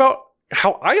going to talk about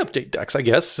how I update decks, I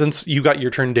guess, since you got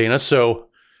your turn, Dana. So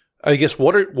I guess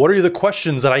what are the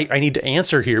questions that I need to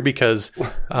answer here? Because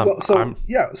so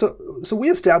we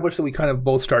established that we kind of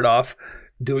both start off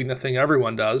doing the thing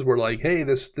everyone does. We're like, hey,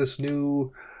 this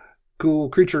new cool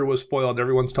creature was spoiled.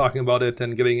 Everyone's talking about it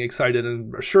and getting excited,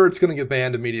 and sure, it's going to get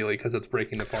banned immediately because it's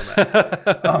breaking the format,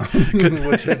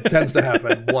 which it tends to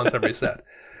happen once every set.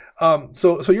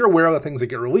 So you're aware of the things that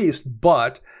get released,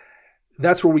 but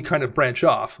that's where we kind of branch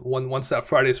off. Once that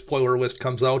Friday spoiler list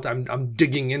comes out, I'm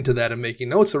digging into that and making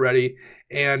notes already.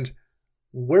 And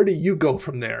where do you go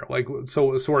from there? Like,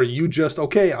 so are you just,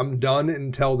 okay, I'm done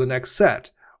until the next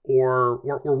set? Or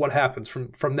what happens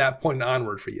from that point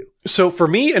onward for you? So for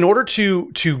me, in order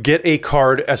to get a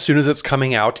card as soon as it's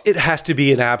coming out, it has to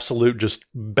be an absolute just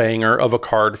banger of a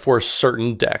card for a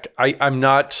certain deck. I'm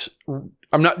not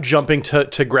jumping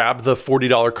to grab the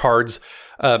 $40 cards.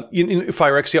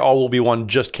 Phyrexia All Will Be One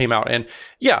just came out, and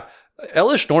yeah,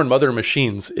 Elish Norn Mother of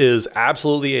Machines is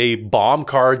absolutely a bomb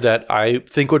card that I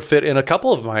think would fit in a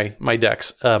couple of my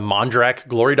decks. Mondrak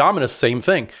Glory Dominus, same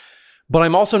thing. But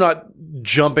I'm also not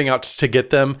jumping out to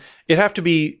get them. It'd have to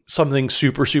be something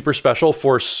super, super special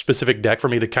for a specific deck for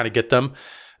me to kind of get them,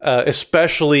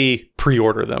 especially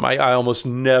pre-order them. I almost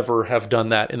never have done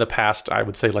that in the past, I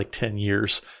would say like 10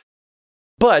 years.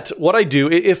 But what I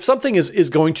do, if something is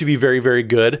going to be very, very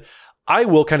good, I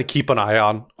will kind of keep an eye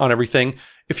on everything.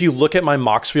 If you look at my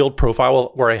Moxfield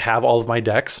profile where I have all of my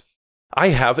decks, I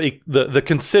have the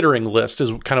considering list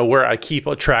is kind of where I keep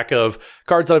a track of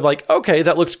cards that I'm like, okay,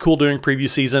 that looks cool during preview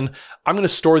season. I'm going to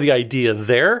store the idea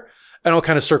there, and I'll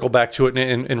kind of circle back to it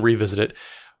and revisit it.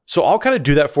 So I'll kind of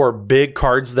do that for big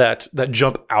cards that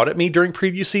jump out at me during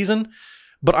preview season,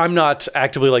 but I'm not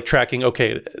actively like tracking,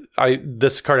 okay,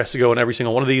 this card has to go in every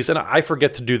single one of these, and I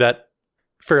forget to do that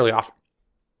fairly often.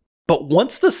 But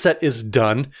once the set is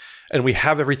done and we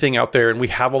have everything out there and we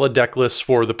have all the deck lists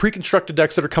for the pre-constructed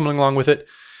decks that are coming along with it,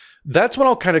 that's when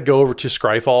I'll kind of go over to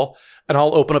Scryfall and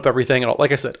I'll open up everything. And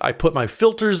like I said, I put my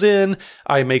filters in,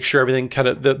 I make sure everything kind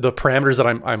of the parameters that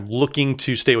I'm looking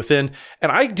to stay within.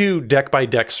 And I do deck by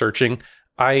deck searching.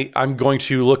 I'm going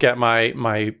to look at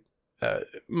my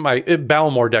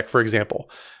Balmor deck, for example,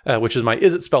 which is my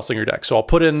Izzet Spellslinger deck. So I'll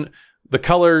put in the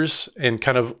colors and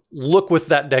kind of look with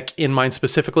that deck in mind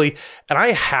specifically. And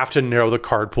I have to narrow the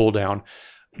card pool down.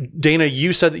 Dana,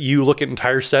 you said that you look at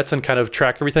entire sets and kind of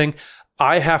track everything.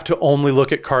 I have to only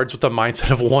look at cards with the mindset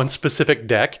of one specific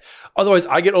deck. Otherwise,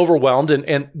 I get overwhelmed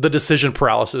and the decision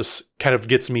paralysis kind of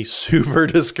gets me super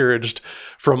discouraged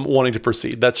from wanting to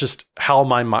proceed. That's just how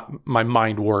my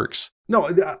mind works. No,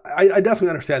 I definitely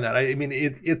understand that. I mean,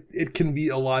 it can be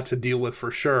a lot to deal with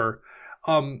for sure.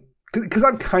 Because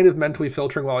I'm kind of mentally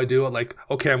filtering while I do it. Like,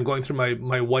 okay, I'm going through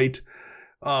my white,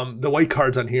 the white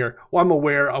cards on here. Well, I'm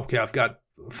aware, okay, I've got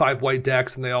 5 white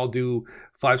decks and they all do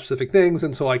 5 specific things.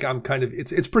 And so like, I'm kind of,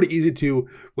 it's pretty easy to,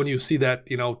 when you see that,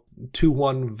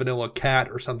 2-1 vanilla cat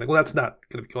or something, well, that's not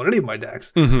going to be killing any of my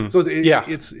decks. Mm-hmm. So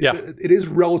it is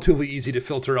relatively easy to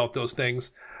filter out those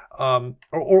things.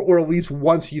 Or at least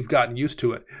once you've gotten used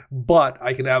to it. But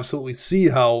I can absolutely see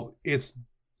how it's,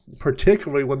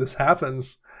 particularly when this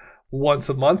happens once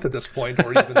a month at this point,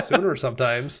 or even sooner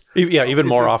sometimes. Yeah, even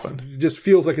more often. It just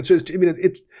feels like it's just, I mean,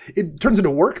 it turns into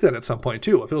work then at some point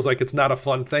too. It feels like it's not a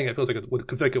fun thing. It feels like it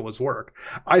could think it was work.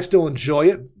 I still enjoy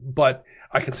it, but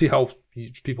I can see how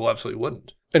people absolutely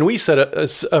wouldn't. And we said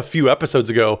a few episodes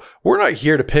ago, we're not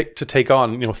here to take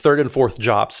on, third and fourth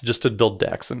jobs just to build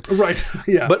decks. And right.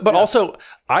 Yeah. But also,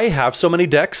 I have so many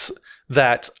decks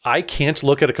that I can't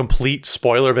look at a complete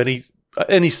spoiler of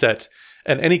any set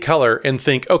and any color and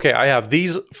think, okay, I have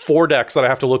these 4 decks that I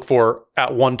have to look for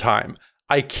at one time.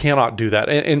 I cannot do that.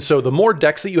 And so the more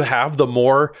decks that you have, the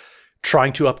more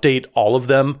trying to update all of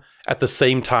them at the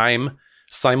same time,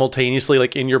 simultaneously,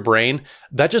 like in your brain,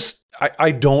 that just,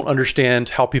 I don't understand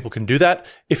how people can do that.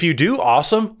 If you do,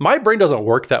 awesome. My brain doesn't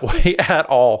work that way at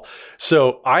all.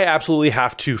 So I absolutely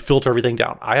have to filter everything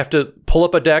down. I have to pull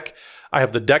up a deck. I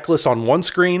have the deck list on one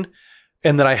screen.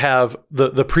 And then I have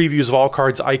the previews of all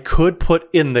cards I could put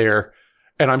in there.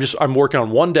 And I'm working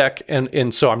on one deck.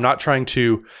 And so I'm not trying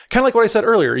to, kind of like what I said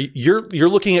earlier, you're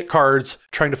looking at cards,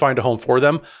 trying to find a home for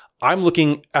them. I'm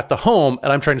looking at the home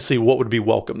and I'm trying to see what would be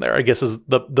welcome there, I guess is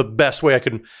the best way I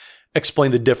can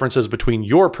explain the differences between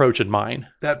your approach and mine.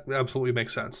 That absolutely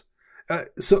makes sense.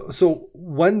 So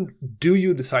when do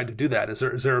you decide to do that? Is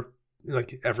there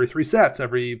like every 3 sets,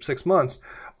 every 6 months,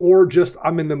 or just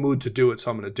I'm in the mood to do it,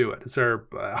 so I'm going to do it? Is there?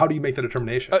 How do you make the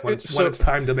determination when it's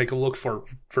time to make a look for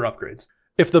upgrades?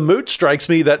 If the mood strikes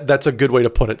me, that's a good way to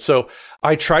put it. So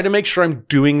I try to make sure I'm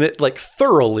doing it like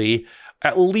thoroughly,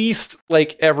 at least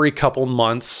like every couple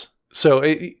months. So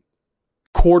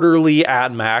quarterly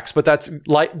at max, but that's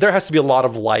like there has to be a lot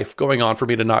of life going on for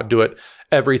me to not do it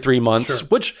every 3 months. Sure.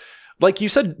 Which, like you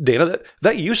said, Dana,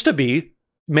 that used to be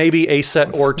maybe a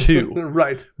set or two.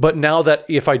 Right. But now that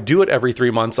if I do it every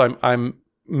 3 months, I'm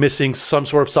missing some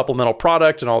sort of supplemental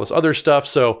product and all this other stuff.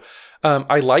 So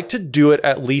I like to do it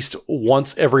at least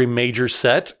once every major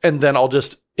set. And then I'll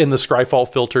just, in the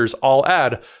Scryfall filters, I'll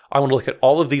add, I want to look at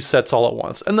all of these sets all at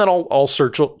once. And then I'll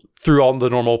search through all the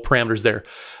normal parameters there.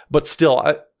 But still,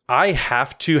 I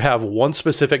have to have one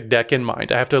specific deck in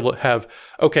mind. I have to have,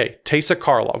 okay, Teysa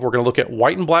Karlov. We're going to look at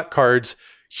white and black cards.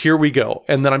 Here we go.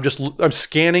 And then I'm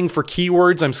scanning for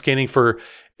keywords. I'm scanning for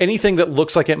anything that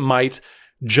looks like it might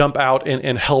jump out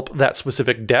and help that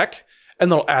specific deck.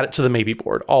 And then I'll add it to the maybe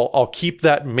board. I'll keep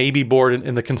that maybe board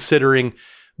in the considering.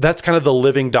 That's kind of the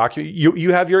living document.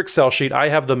 You have your Excel sheet. I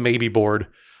have the maybe board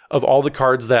of all the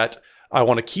cards that I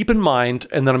want to keep in mind.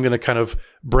 And then I'm going to kind of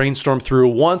brainstorm through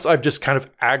once I've just kind of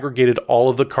aggregated all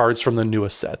of the cards from the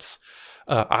newest sets.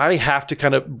 I have to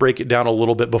kind of break it down a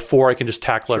little bit before I can just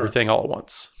tackle everything all at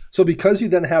once. So because you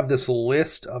then have this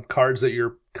list of cards that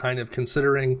you're kind of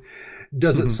considering,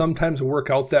 does it sometimes work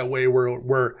out that way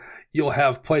where you'll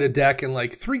have played a deck and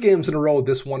like 3 games in a row,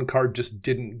 this one card just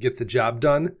didn't get the job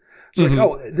done? So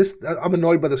I'm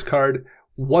annoyed by this card.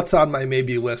 What's on my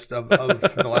maybe list of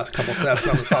the last couple sets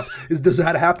on the top? Does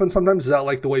that happen sometimes? Is that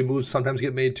like the way moves sometimes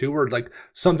get made too, where like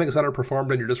something's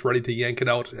underperformed and you're just ready to yank it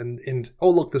out and oh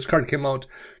look, this card came out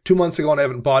 2 months ago and I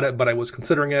haven't bought it, but I was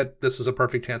considering it. This is a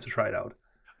perfect chance to try it out.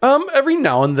 Every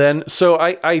now and then. So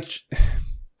I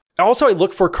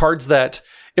look for cards that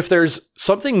if there's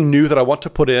something new that I want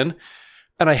to put in,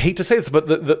 and I hate to say this, but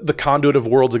the Conduit of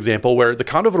Worlds example, where the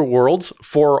Conduit of Worlds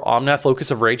for Omnath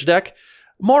Locus of Rage deck,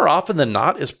 more often than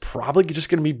not, is probably just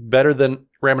going to be better than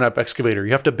Ramunap Excavator.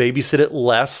 You have to babysit it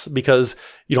less because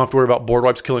you don't have to worry about board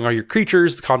wipes killing all your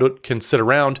creatures. The Conduit can sit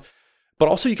around. But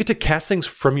also you get to cast things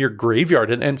from your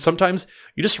graveyard. And sometimes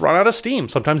you just run out of steam.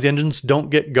 Sometimes the engines don't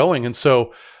get going. And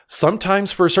so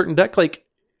sometimes for a certain deck, like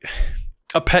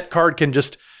a pet card can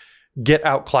just get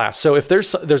outclassed. So if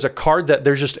there's a card that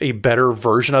there's just a better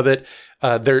version of it,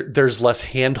 there's less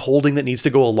hand holding that needs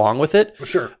to go along with it.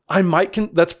 Sure.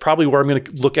 That's probably where I'm going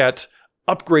to look at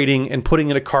upgrading and putting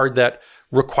in a card that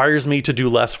requires me to do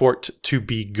less for it to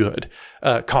be good.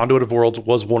 Conduit of Worlds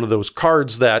was one of those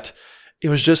cards that it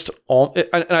was just all,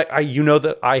 and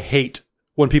that I hate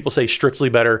when people say strictly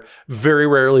better. Very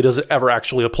rarely does it ever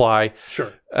actually apply.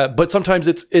 Sure. But sometimes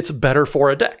it's better for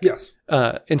a deck. Yes.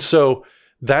 And so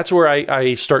that's where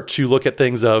I start to look at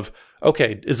things of,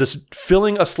 okay, is this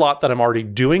filling a slot that I'm already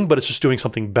doing, but it's just doing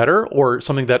something better, or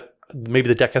something that maybe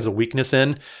the deck has a weakness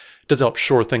in? Does it help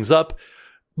shore things up?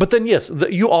 But then, yes,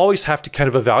 you always have to kind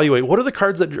of evaluate what are the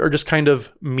cards that are just kind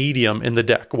of medium in the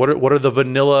deck. What are the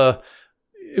vanilla?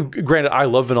 Granted, I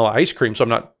love vanilla ice cream, so I'm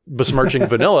not besmirching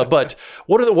vanilla. But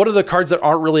what are the cards that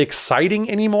aren't really exciting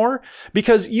anymore?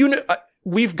 Because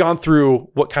we've gone through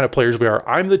what kind of players we are.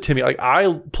 I'm the Timmy. Like,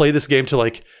 I play this game to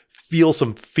like feel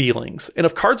some feelings. And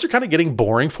if cards are kind of getting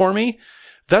boring for me,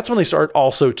 that's when they start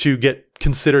also to get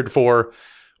considered for,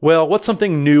 well, what's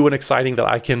something new and exciting that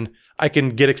I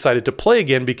can get excited to play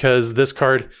again, because this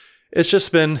card, it's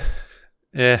just been,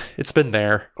 it's been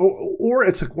there. Or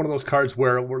it's like one of those cards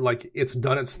where we're like, it's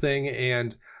done its thing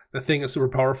and the thing is super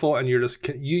powerful, and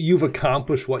you've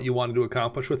accomplished what you wanted to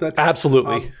accomplish with it.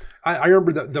 Absolutely. I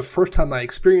remember the first time I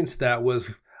experienced that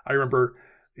was, I remember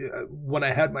when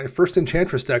I had my first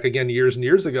Enchantress deck, again, years and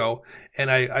years ago, and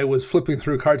I was flipping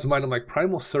through cards of mine. I'm like,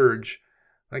 Primal Surge.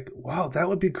 Like, wow, that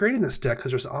would be great in this deck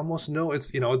because there's almost no,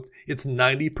 it's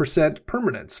 90%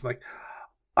 permanence. I'm like,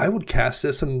 I would cast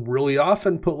this and really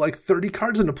often put like 30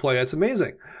 cards into play. That's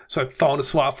amazing. So I found a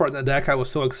swap for it in the deck. I was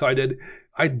so excited.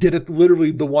 I did it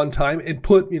literally the one time and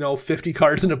put, 50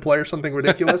 cards into play or something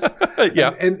ridiculous.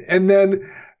 Yeah. And then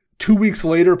 2 weeks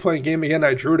later playing game again,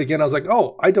 I drew it again. I was like,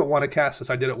 oh, I don't want to cast this.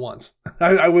 I did it once.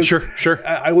 I was sure.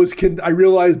 I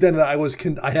realized then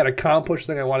that I had accomplished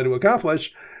the thing I wanted to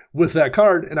accomplish with that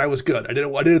card, and I was good. I did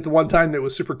it the one time that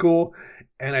was super cool,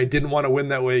 and I didn't want to win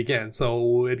that way again.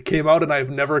 So it came out, and I've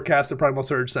never cast a Primal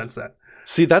Surge since then.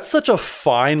 See, that's such a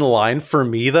fine line for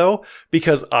me, though,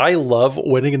 because I love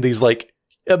winning in these like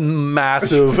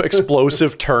massive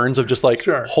explosive turns of just like,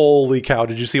 holy cow,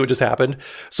 did you see what just happened?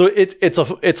 So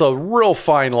it's a real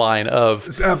fine line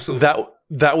of absolutely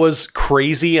that was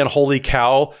crazy and holy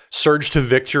cow, surge to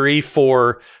victory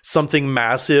for something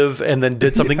massive and then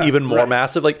did something even more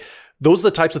massive. Like, those are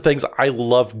the types of things I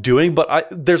love doing. But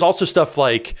there's also stuff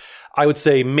like, I would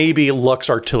say maybe Lux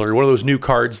Artillery, one of those new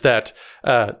cards that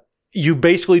you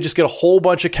basically just get a whole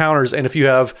bunch of counters. And if you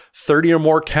have 30 or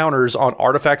more counters on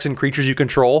artifacts and creatures you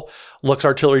control, Lux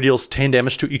Artillery deals 10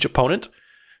 damage to each opponent.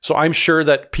 So I'm sure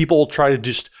that people try to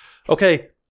just, okay,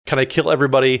 can I kill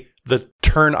everybody? The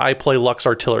turn I play Lux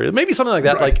Artillery. Maybe something like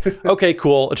that. Right. Like, okay,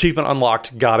 cool. Achievement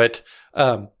unlocked. Got it.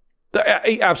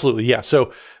 Absolutely. Yeah.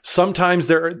 So sometimes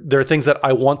there are things that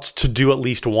I want to do at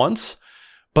least once,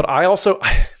 but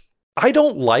I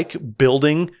don't like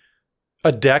building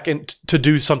a deck and to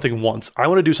do something once. I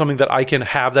want to do something that I can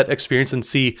have that experience and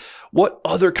see what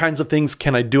other kinds of things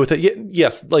can I do with it.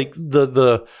 Yes, like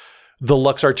the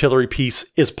Lux Artillery piece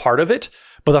is part of it,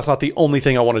 but that's not the only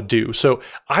thing I want to do. So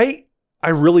I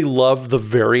really love the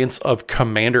variance of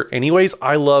Commander anyways.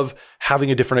 I love having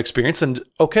a different experience, and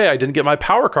okay, I didn't get my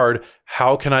power card.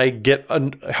 How can I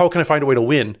find a way to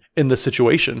win in this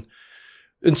situation?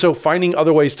 And so finding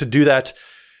other ways to do that,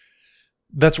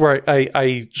 that's where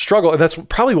I struggle. That's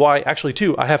probably why, actually,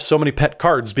 too, I have so many pet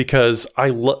cards, because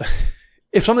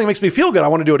if something makes me feel good, I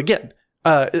want to do it again.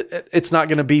 It's not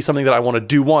going to be something that I want to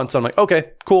do once. I'm like,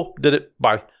 okay, cool, did it,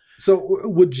 bye. So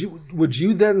would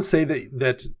you then say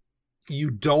that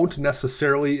you don't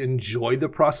necessarily enjoy the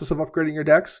process of upgrading your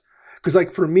decks? Because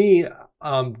like for me,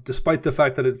 despite the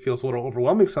fact that it feels a little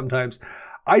overwhelming sometimes,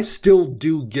 I still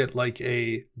do get like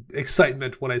a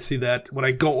excitement when I see that, when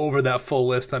I go over that full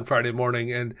list on Friday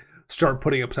morning and start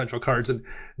putting up potential cards. And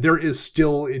there is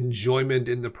still enjoyment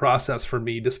in the process for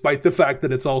me, despite the fact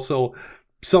that it's also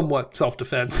somewhat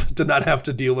self-defense to not have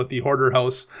to deal with the hoarder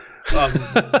house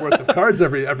worth of cards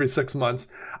every 6 months.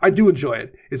 I do enjoy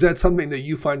it. Is that something that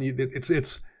you find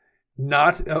it's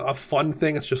not a fun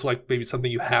thing? It's just like maybe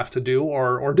something you have to do,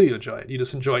 or do you enjoy it? You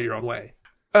just enjoy it your own way?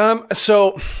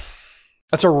 So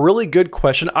that's a really good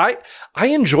question. I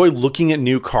enjoy looking at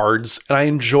new cards, and I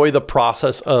enjoy the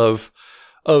process of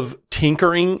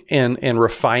tinkering and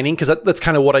refining, because that's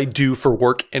kind of what I do for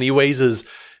work anyways, is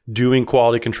doing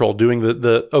quality control, doing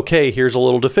the okay, here's a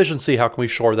little deficiency, how can we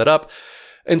shore that up?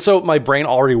 And so my brain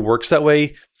already works that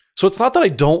way. So it's not that I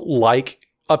don't like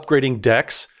upgrading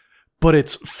decks, but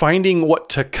it's finding what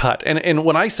to cut. And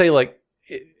when I say like,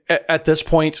 at this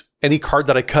point, any card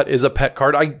that I cut is a pet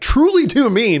card, I truly do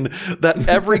mean that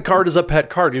every card is a pet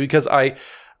card, because I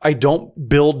don't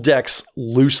build decks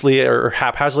loosely or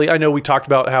haphazardly. I know we talked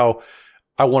about how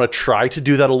I want to try to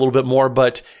do that a little bit more,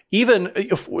 but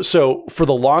so for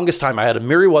the longest time, I had a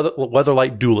Mirri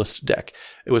Weatherlight Duelist deck.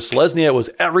 It was Selesnya. It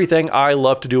was everything I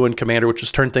love to do in Commander, which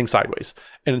is turn things sideways.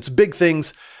 And it's big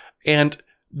things. And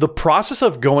the process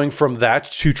of going from that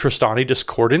to Tristani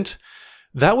Discordant,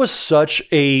 that was such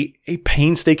a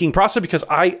painstaking process, because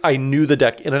I knew the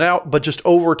deck in and out, but just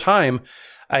over time,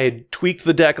 I had tweaked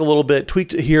the deck a little bit,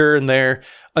 tweaked it here and there,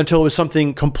 until it was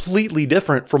something completely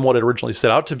different from what it originally set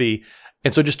out to be.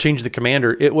 And so just changing the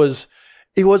commander, it was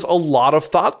a lot of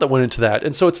thought that went into that.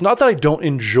 And so it's not that I don't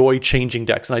enjoy changing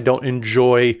decks and I don't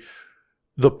enjoy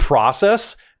the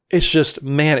process. It's just,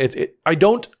 man,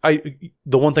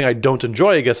 the one thing I don't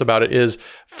enjoy, I guess, about it is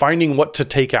finding what to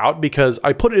take out, because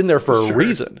I put it in there for a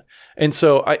reason. And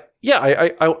so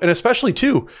and especially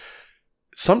too,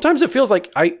 sometimes it feels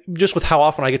like just with how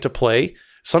often I get to play,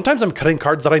 sometimes I'm cutting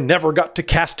cards that I never got to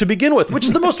cast to begin with, which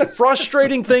is the most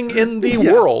frustrating thing in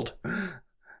the world.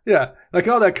 Yeah, like,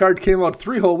 oh, that card came out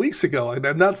 3 whole weeks ago, and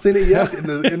I've not seen it yet in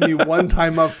the one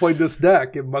time I've played this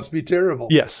deck. It must be terrible.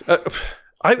 Yes,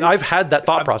 I've had that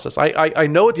thought process. I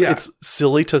know it's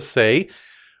silly to say,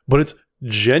 but it's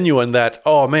genuine that,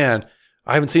 oh man,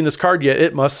 I haven't seen this card yet.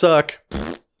 It must suck.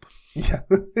 Yeah,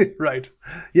 right.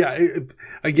 Yeah,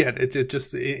 again, it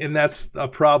just, and that's a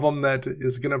problem that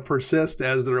is going to persist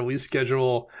as the release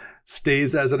schedule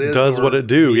stays as it is. Does what it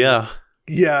do, yeah.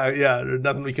 Yeah, there's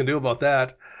nothing we can do about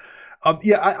that.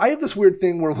 I have this weird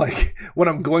thing where, like, when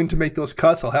I'm going to make those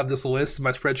cuts, I'll have this list in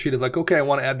my spreadsheet of like, okay, I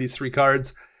want to add these 3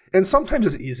 cards. And sometimes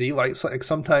it's easy. Like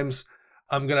sometimes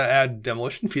I'm going to add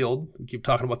Demolition Field. We keep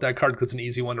talking about that card because it's an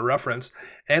easy one to reference.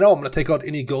 And I'm going to take out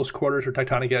any Ghost Quarters or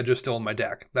Titanic Edges still in my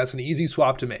deck. That's an easy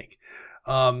swap to make.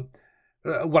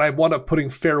 When I wound up putting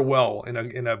Farewell in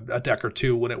a deck or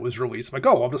two when it was released, I'm like,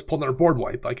 oh, I'll just pull another board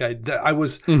wipe. Like I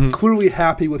was clearly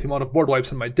happy with the amount of board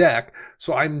wipes in my deck,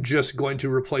 so I'm just going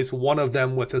to replace one of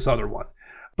them with this other one.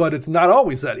 But it's not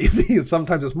always that easy.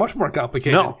 Sometimes it's much more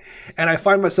complicated. No. And I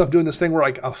find myself doing this thing where,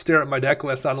 like, I'll stare at my deck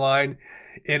list online,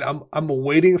 and I'm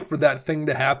waiting for that thing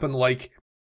to happen, like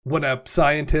when a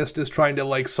scientist is trying to,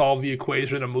 like, solve the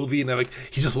equation in a movie, and they're like,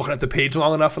 he's just looking at the page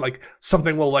long enough, and like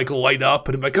something will like light up,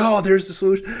 and I'm like, oh, there's the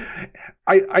solution.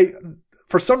 I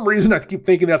for some reason, I keep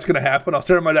thinking that's going to happen. I'll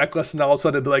stare at my deck list, and all of a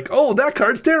sudden it'll be like, oh, that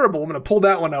card's terrible. I'm going to pull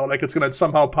that one out. Like, it's going to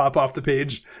somehow pop off the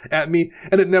page at me.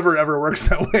 And it never, ever works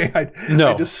that way.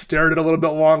 I just stare at it a little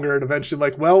bit longer, and eventually I'm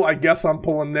like, well, I guess I'm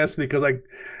pulling this because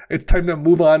it's time to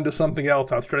move on to something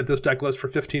else. I've stared at this deck list for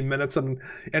 15 minutes, and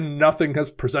nothing has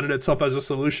presented itself as a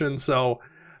solution. So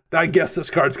I guess this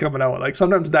card's coming out. Like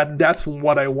sometimes that's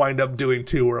what I wind up doing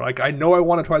too, where like I know I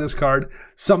want to try this card.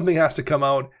 Something has to come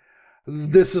out.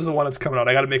 This is the one that's coming out.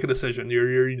 I got to make a decision.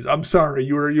 I'm sorry.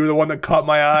 You're the one that caught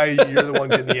my eye. You're the one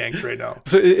getting yanked right now.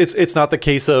 So it's not the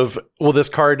case of, well, this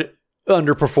card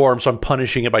underperformed, so I'm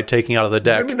punishing it by taking out of the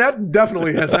deck. I mean, that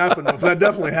definitely has happened. That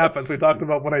definitely happens. We talked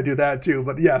about when I do that too.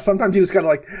 But yeah, sometimes you just gotta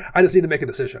like, I just need to make a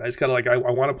decision. I just gotta like, I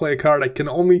want to play a card. I can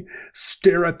only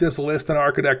stare at this list in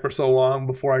Architect for so long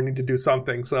before I need to do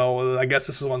something. So I guess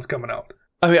this is one's coming out.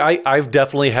 I mean, I've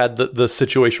definitely had the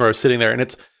situation where I was sitting there,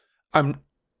 and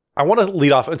I want to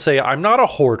lead off and say I'm not a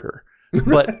hoarder,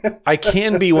 but I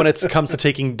can be when it comes to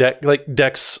taking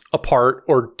decks apart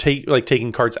or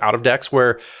taking cards out of decks,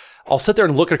 where I'll sit there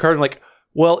and look at a card and like,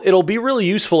 well, it'll be really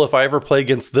useful if I ever play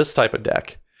against this type of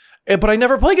deck. But I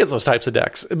never play against those types of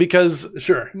decks because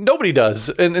nobody does.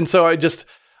 And so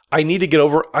I need to get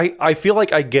over, I feel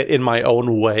like I get in my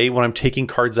own way when I'm taking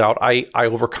cards out. I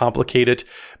overcomplicate it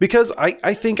because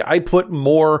I think I put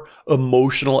more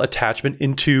emotional attachment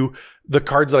into the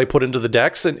cards that I put into the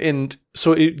decks. And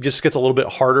so it just gets a little bit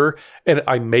harder, and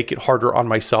I make it harder on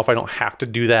myself. I don't have to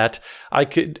do that.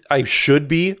 I should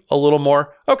be a little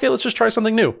more, okay, let's just try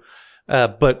something new.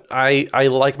 But I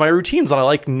like my routines, and I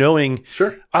like knowing,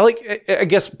 I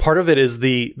guess part of it is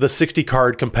the 60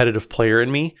 card competitive player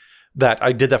in me, that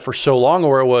I did that for so long,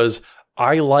 where it was,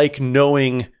 I like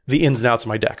knowing the ins and outs of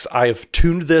my decks. I have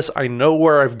tuned this. I know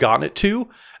where I've gotten it to,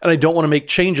 and I don't want to make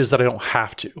changes that I don't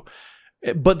have to.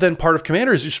 But then part of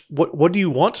Commander is just, what do you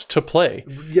want to play?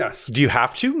 Yes. Do you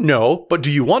have to? No. But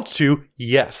do you want to?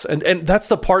 Yes. And that's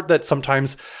the part that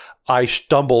sometimes I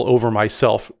stumble over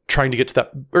myself trying to get to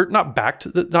that, or not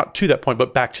to that point,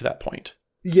 but back to that point.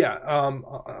 Yeah,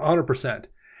 100%.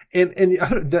 And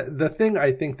the thing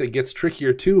I think that gets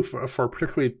trickier too for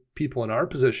particularly people in our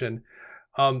position,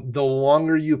 the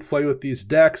longer you play with these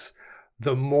decks,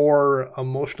 the more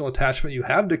emotional attachment you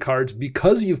have to cards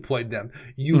because you've played them.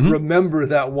 You remember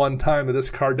that one time that this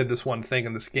card did this one thing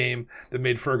in this game that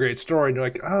made for a great story. And you're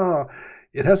like, oh,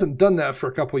 it hasn't done that for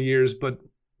a couple of years, but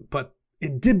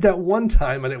it did that one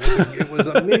time and it was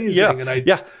amazing.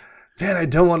 Man, I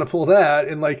don't want to pull that.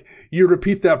 And like, you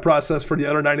repeat that process for the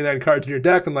other 99 cards in your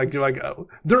deck. And like, you're like, oh,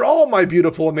 they're all my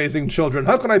beautiful, amazing children.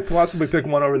 How can I possibly pick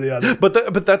one over the other?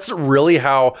 But that's really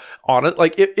how on it.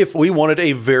 Like if we wanted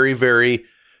a very, very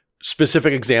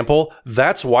specific example,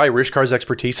 that's why Rishkar's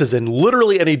expertise is in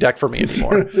literally any deck for me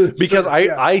anymore. Because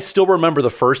I still remember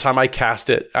the first time I cast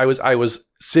it. I was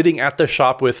sitting at the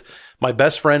shop with my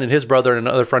best friend and his brother and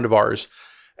another friend of ours.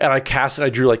 And I cast it.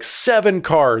 I drew like 7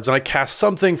 cards, and I cast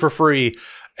something for free.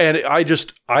 And I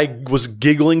was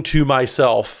giggling to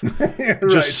myself,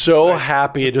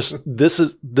 happy.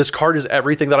 This card is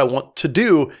everything that I want to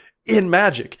do in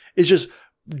Magic. It's just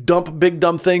dump big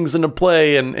dumb things into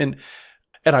play, and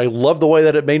I love the way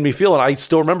that it made me feel. And I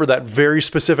still remember that very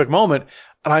specific moment.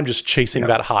 And I'm just chasing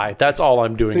that high. That's all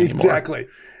I'm doing anymore. Exactly.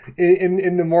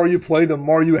 And the more you play, the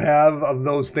more you have of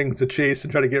those things to chase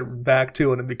and try to get back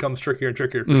to, and it becomes trickier and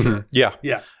trickier for sure. Yeah.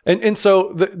 Yeah. And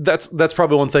so that's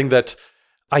probably one thing that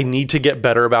I need to get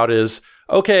better about is,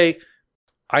 okay,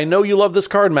 I know you love this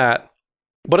card, Matt,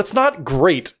 but it's not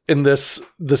great in this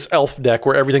elf deck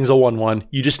where everything's a 1/1.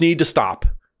 You just need to stop.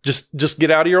 Just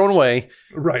get out of your own way.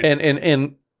 Right.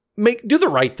 And do the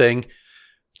right thing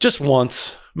just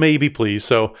once, maybe, please.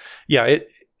 So yeah,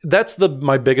 that's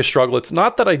my biggest struggle. It's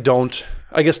not that I don't,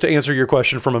 I guess to answer your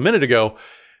question from a minute ago,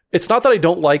 it's not that I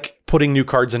don't like putting new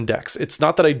cards in decks. It's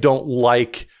not that I don't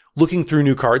like looking through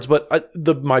new cards, but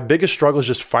my biggest struggle is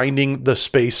just finding the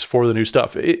space for the new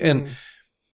stuff. And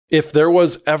if there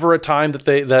was ever a time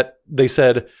that they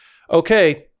said,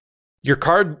 okay,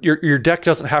 your deck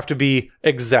doesn't have to be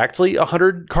exactly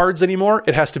 100 cards anymore.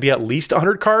 It has to be at least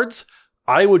 100 cards.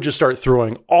 I would just start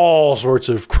throwing all sorts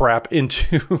of crap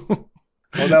into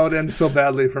Well, that would end so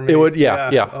badly for me. It would,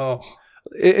 yeah. Oh,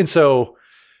 and so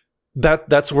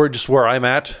that's where I'm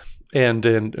at, and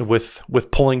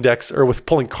with pulling decks, or with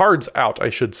pulling cards out, I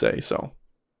should say. So,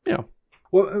 yeah.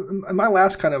 Well, my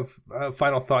last kind of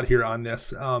final thought here on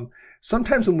this.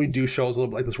 Sometimes when we do shows a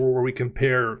little bit like this, where we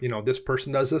compare, this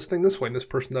person does this thing this way, and this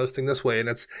person does this thing this way, and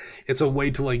it's a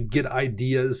way to like get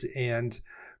ideas and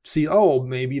see, oh,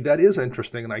 maybe that is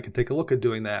interesting, and I can take a look at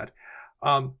doing that.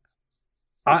 I'm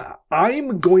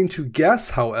going to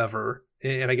guess, however,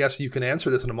 and I guess you can answer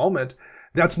this in a moment,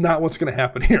 that's not what's going to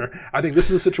happen here. I think this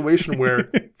is a situation where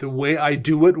the way I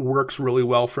do it works really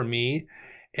well for me,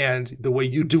 and the way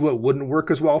you do it wouldn't work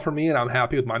as well for me, and I'm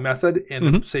happy with my method,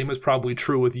 and the same is probably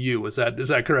true with you. Is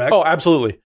that correct? Oh,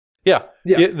 absolutely. Yeah.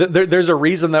 There's a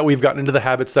reason that we've gotten into the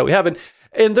habits that we have. And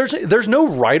And there's no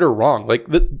right or wrong. Like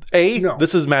No.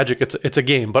 this is Magic. It's a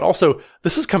game, but also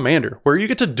this is Commander, where you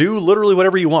get to do literally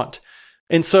whatever you want.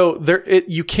 And so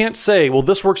you can't say, well,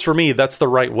 this works for me, that's the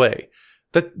right way.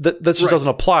 That just doesn't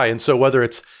apply. And so whether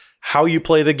it's how you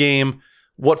play the game,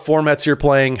 what formats you're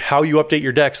playing, how you update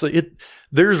your decks,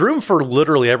 there's room for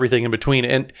literally everything in between.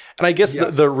 And I guess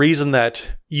the reason that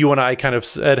you and I kind of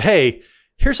said, hey,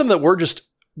 here's something that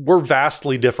we're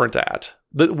vastly different at,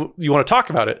 that you want to talk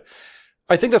about it.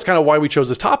 I think that's kind of why we chose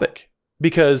this topic,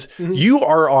 because you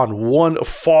are on one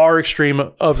far extreme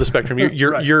of the spectrum.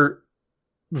 You're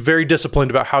very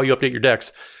disciplined about how you update your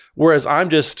decks, whereas I'm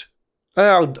just,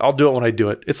 I'll do it when I do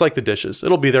it. It's like the dishes.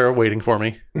 It'll be there waiting for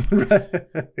me.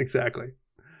 Exactly.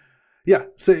 Yeah.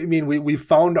 So, I mean, we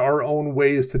found our own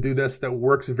ways to do this that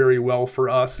works very well for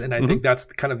us. And I think that's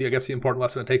kind of the important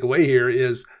lesson to take away here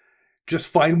is just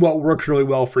find what works really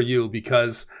well for you,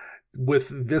 because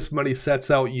with this many sets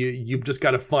out, you've just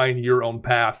got to find your own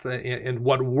path, and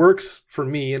what works for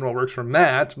me and what works for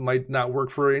Matt might not work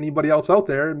for anybody else out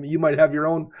there. You might have your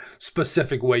own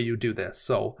specific way you do this.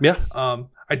 So yeah,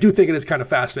 I do think it is kind of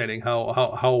fascinating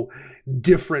how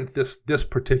different this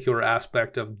particular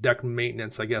aspect of deck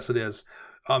maintenance, I guess it is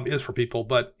for people.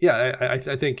 But yeah,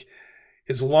 I think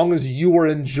as long as you are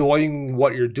enjoying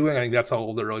what you're doing, I think that's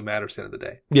all that really matters at the end of the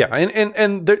day. Yeah,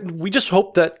 and we just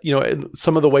hope that,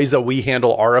 some of the ways that we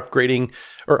handle our upgrading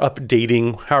or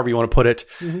updating, however you want to put it,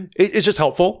 it's just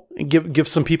helpful and give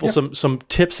some people some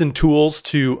tips and tools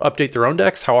to update their own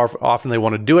decks, however often they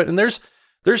want to do it. And there's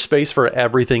space for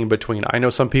everything in between. I know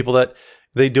some people that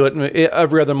they do it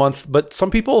every other month, but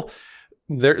some people,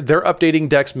 they're updating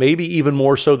decks maybe even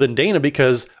more so than Dana,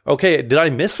 because, okay, did I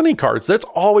miss any cards? That's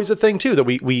always a thing too that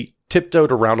we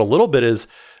tiptoed around a little bit, is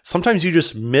sometimes you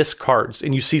just miss cards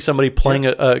and you see somebody playing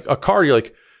a card. You're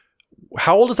like,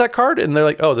 how old is that card? And they're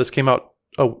like, oh, this came out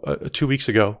 2 weeks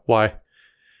ago. Why?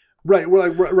 Right.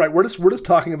 We're just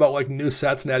talking about like new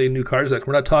sets and adding new cards. Like,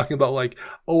 we're not talking about like,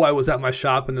 oh, I was at my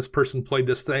shop and this person played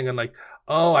this thing and like,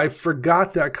 oh, I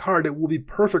forgot that card. It will be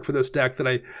perfect for this deck that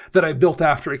I built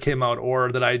after it came out, or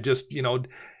that I just,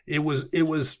 it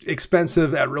was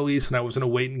expensive at release and I was going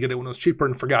to wait and get it when it was cheaper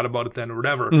and forgot about it then or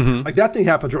whatever. Like, that thing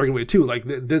happens right away too. Like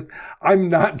I'm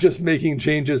not just making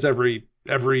changes every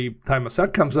time a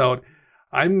set comes out.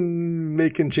 I'm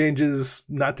making changes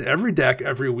not to every deck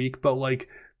every week, but like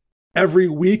every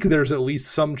week there's at least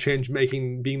some change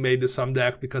being made to some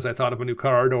deck because I thought of a new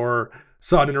card or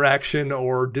saw an interaction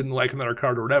or didn't like another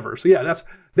card or whatever. So yeah,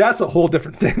 that's a whole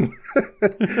different thing.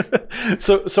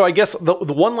 So I guess the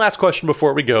one last question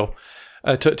before we go,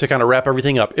 to kind of wrap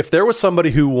everything up. If there was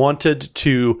somebody who wanted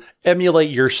to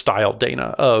emulate your style,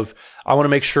 Dana, of I want to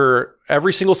make sure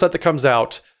every single set that comes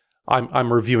out,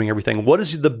 I'm reviewing everything. What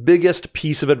is the biggest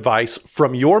piece of advice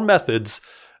from your methods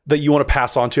that you want to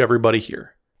pass on to everybody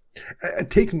here?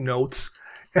 Take notes.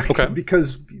 Okay.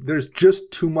 Because there's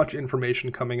just too much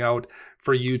information coming out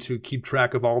for you to keep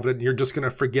track of all of it. And you're just going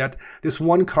to forget this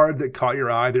one card that caught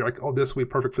your eye. They're like, oh, this will be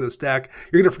perfect for this deck.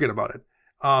 You're going to forget about it.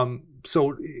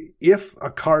 So if a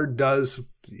card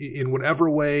does in whatever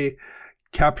way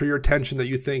capture your attention that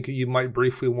you think you might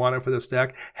briefly want it for this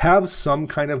deck, have some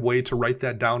kind of way to write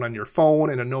that down on your phone,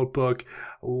 in a notebook,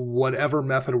 whatever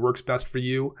method works best for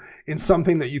you, in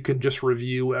something that you can just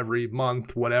review every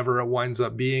month, whatever it winds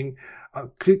up being.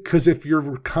 Because if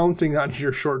you're counting on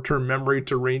your short-term memory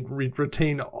to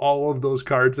retain all of those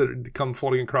cards that come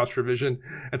floating across your vision,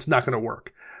 it's not going to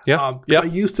work. Yeah. I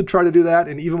used to try to do that,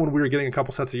 and even when we were getting a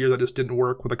couple sets a year, that just didn't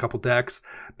work with a couple decks.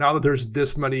 Now that there's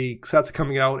this many sets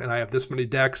coming out, and I have this many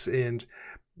decks, and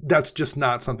that's just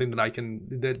not something that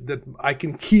I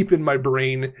can keep in my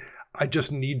brain. I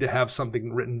just need to have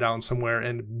something written down somewhere,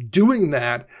 and doing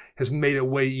that has made it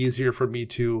way easier for me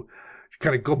to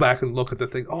kind of go back and look at the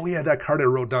thing. Oh yeah, that card I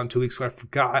wrote down 2 weeks ago, I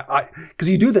forgot. Because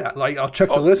you do that. Like, I'll check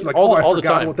the list, and like, I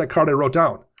forgot about that card I wrote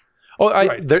down.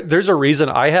 There's a reason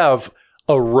I have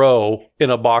a row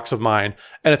in a box of mine,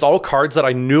 and it's all cards that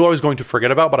I knew I was going to forget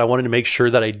about, but I wanted to make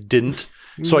sure that I didn't.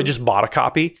 So I just bought a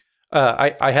copy.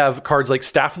 I have cards like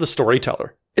Staff of the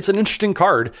Storyteller. It's an interesting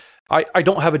card. I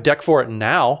don't have a deck for it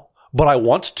now, but I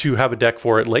want to have a deck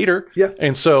for it later. Yeah.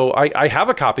 And so I have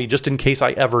a copy just in case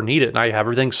I ever need it, and I have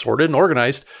everything sorted and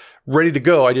organized, ready to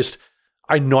go.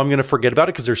 I know I'm going to forget about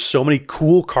it because there's so many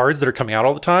cool cards that are coming out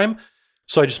all the time.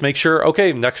 So I just make sure,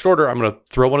 okay, next order, I'm going to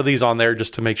throw one of these on there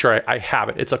just to make sure I have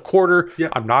it. It's a quarter. Yeah.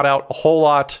 I'm not out a whole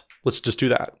lot. Let's just do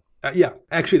that. Yeah,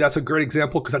 actually, that's a great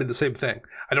example because I did the same thing.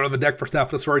 I don't have a deck for Staff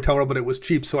of the Storyteller, but it was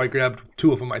cheap, so I grabbed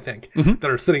 2 of them, I think, that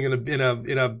are sitting in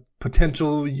a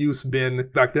potential use bin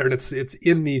back there, and it's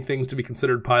in the things to be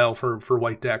considered pile for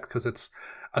white decks because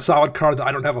a solid card that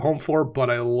I don't have a home for, but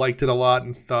I liked it a lot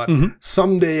and thought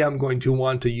someday I'm going to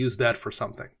want to use that for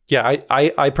something. Yeah,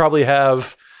 I probably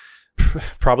have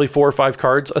 4 or 5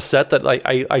 cards, a set that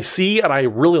I see and I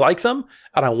really like them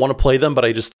and I want to play them, but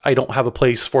I don't have a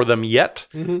place for them yet.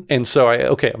 And so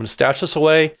I'm going to stash this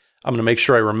away. I'm going to make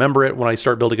sure I remember it when I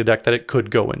start building a deck that it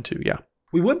could go into. Yeah.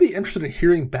 We would be interested in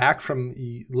hearing back from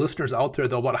listeners out there,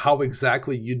 though, about how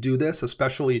exactly you do this,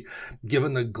 especially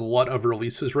given the glut of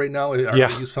releases right now.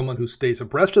 Are you someone who stays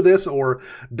abreast of this, or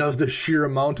does the sheer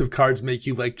amount of cards make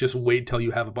you just wait till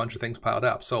you have a bunch of things piled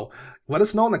up? So let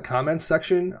us know in the comments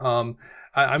section. I'm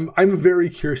very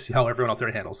curious to see how everyone out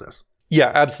there handles this.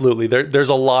 Yeah, absolutely. There's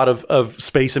a lot of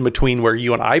space in between where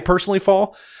you and I personally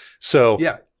fall. So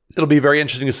yeah. It'll be very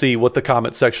interesting to see what the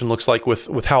comment section looks like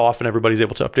with how often everybody's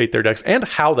able to update their decks and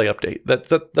how they update.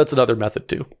 That's another method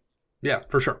too. Yeah,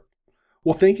 for sure.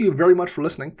 Well, thank you very much for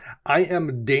listening. I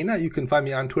am Dana. You can find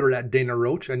me on Twitter at Dana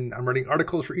Roach, and I'm writing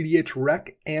articles for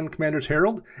EDHREC and Commander's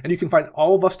Herald. And you can find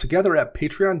all of us together at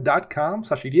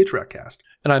patreon.com/EDHRECast.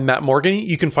 And I'm Matt Morgan.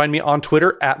 You can find me on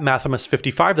Twitter at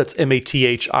Mathimus55. That's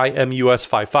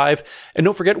MATHIMUS55. And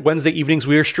don't forget, Wednesday evenings,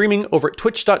 we are streaming over at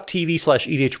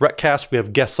twitch.tv/EDHRECast. We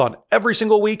have guests on every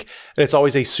single week, and it's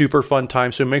always a super fun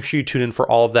time. So make sure you tune in for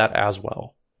all of that as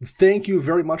well. Thank you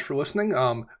very much for listening.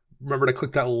 Remember to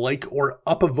click that like or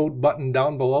up a vote button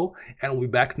down below, and we'll be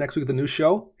back next week with a new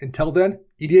show. Until then,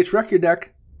 EDHREC your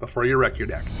deck before you wreck your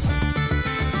deck.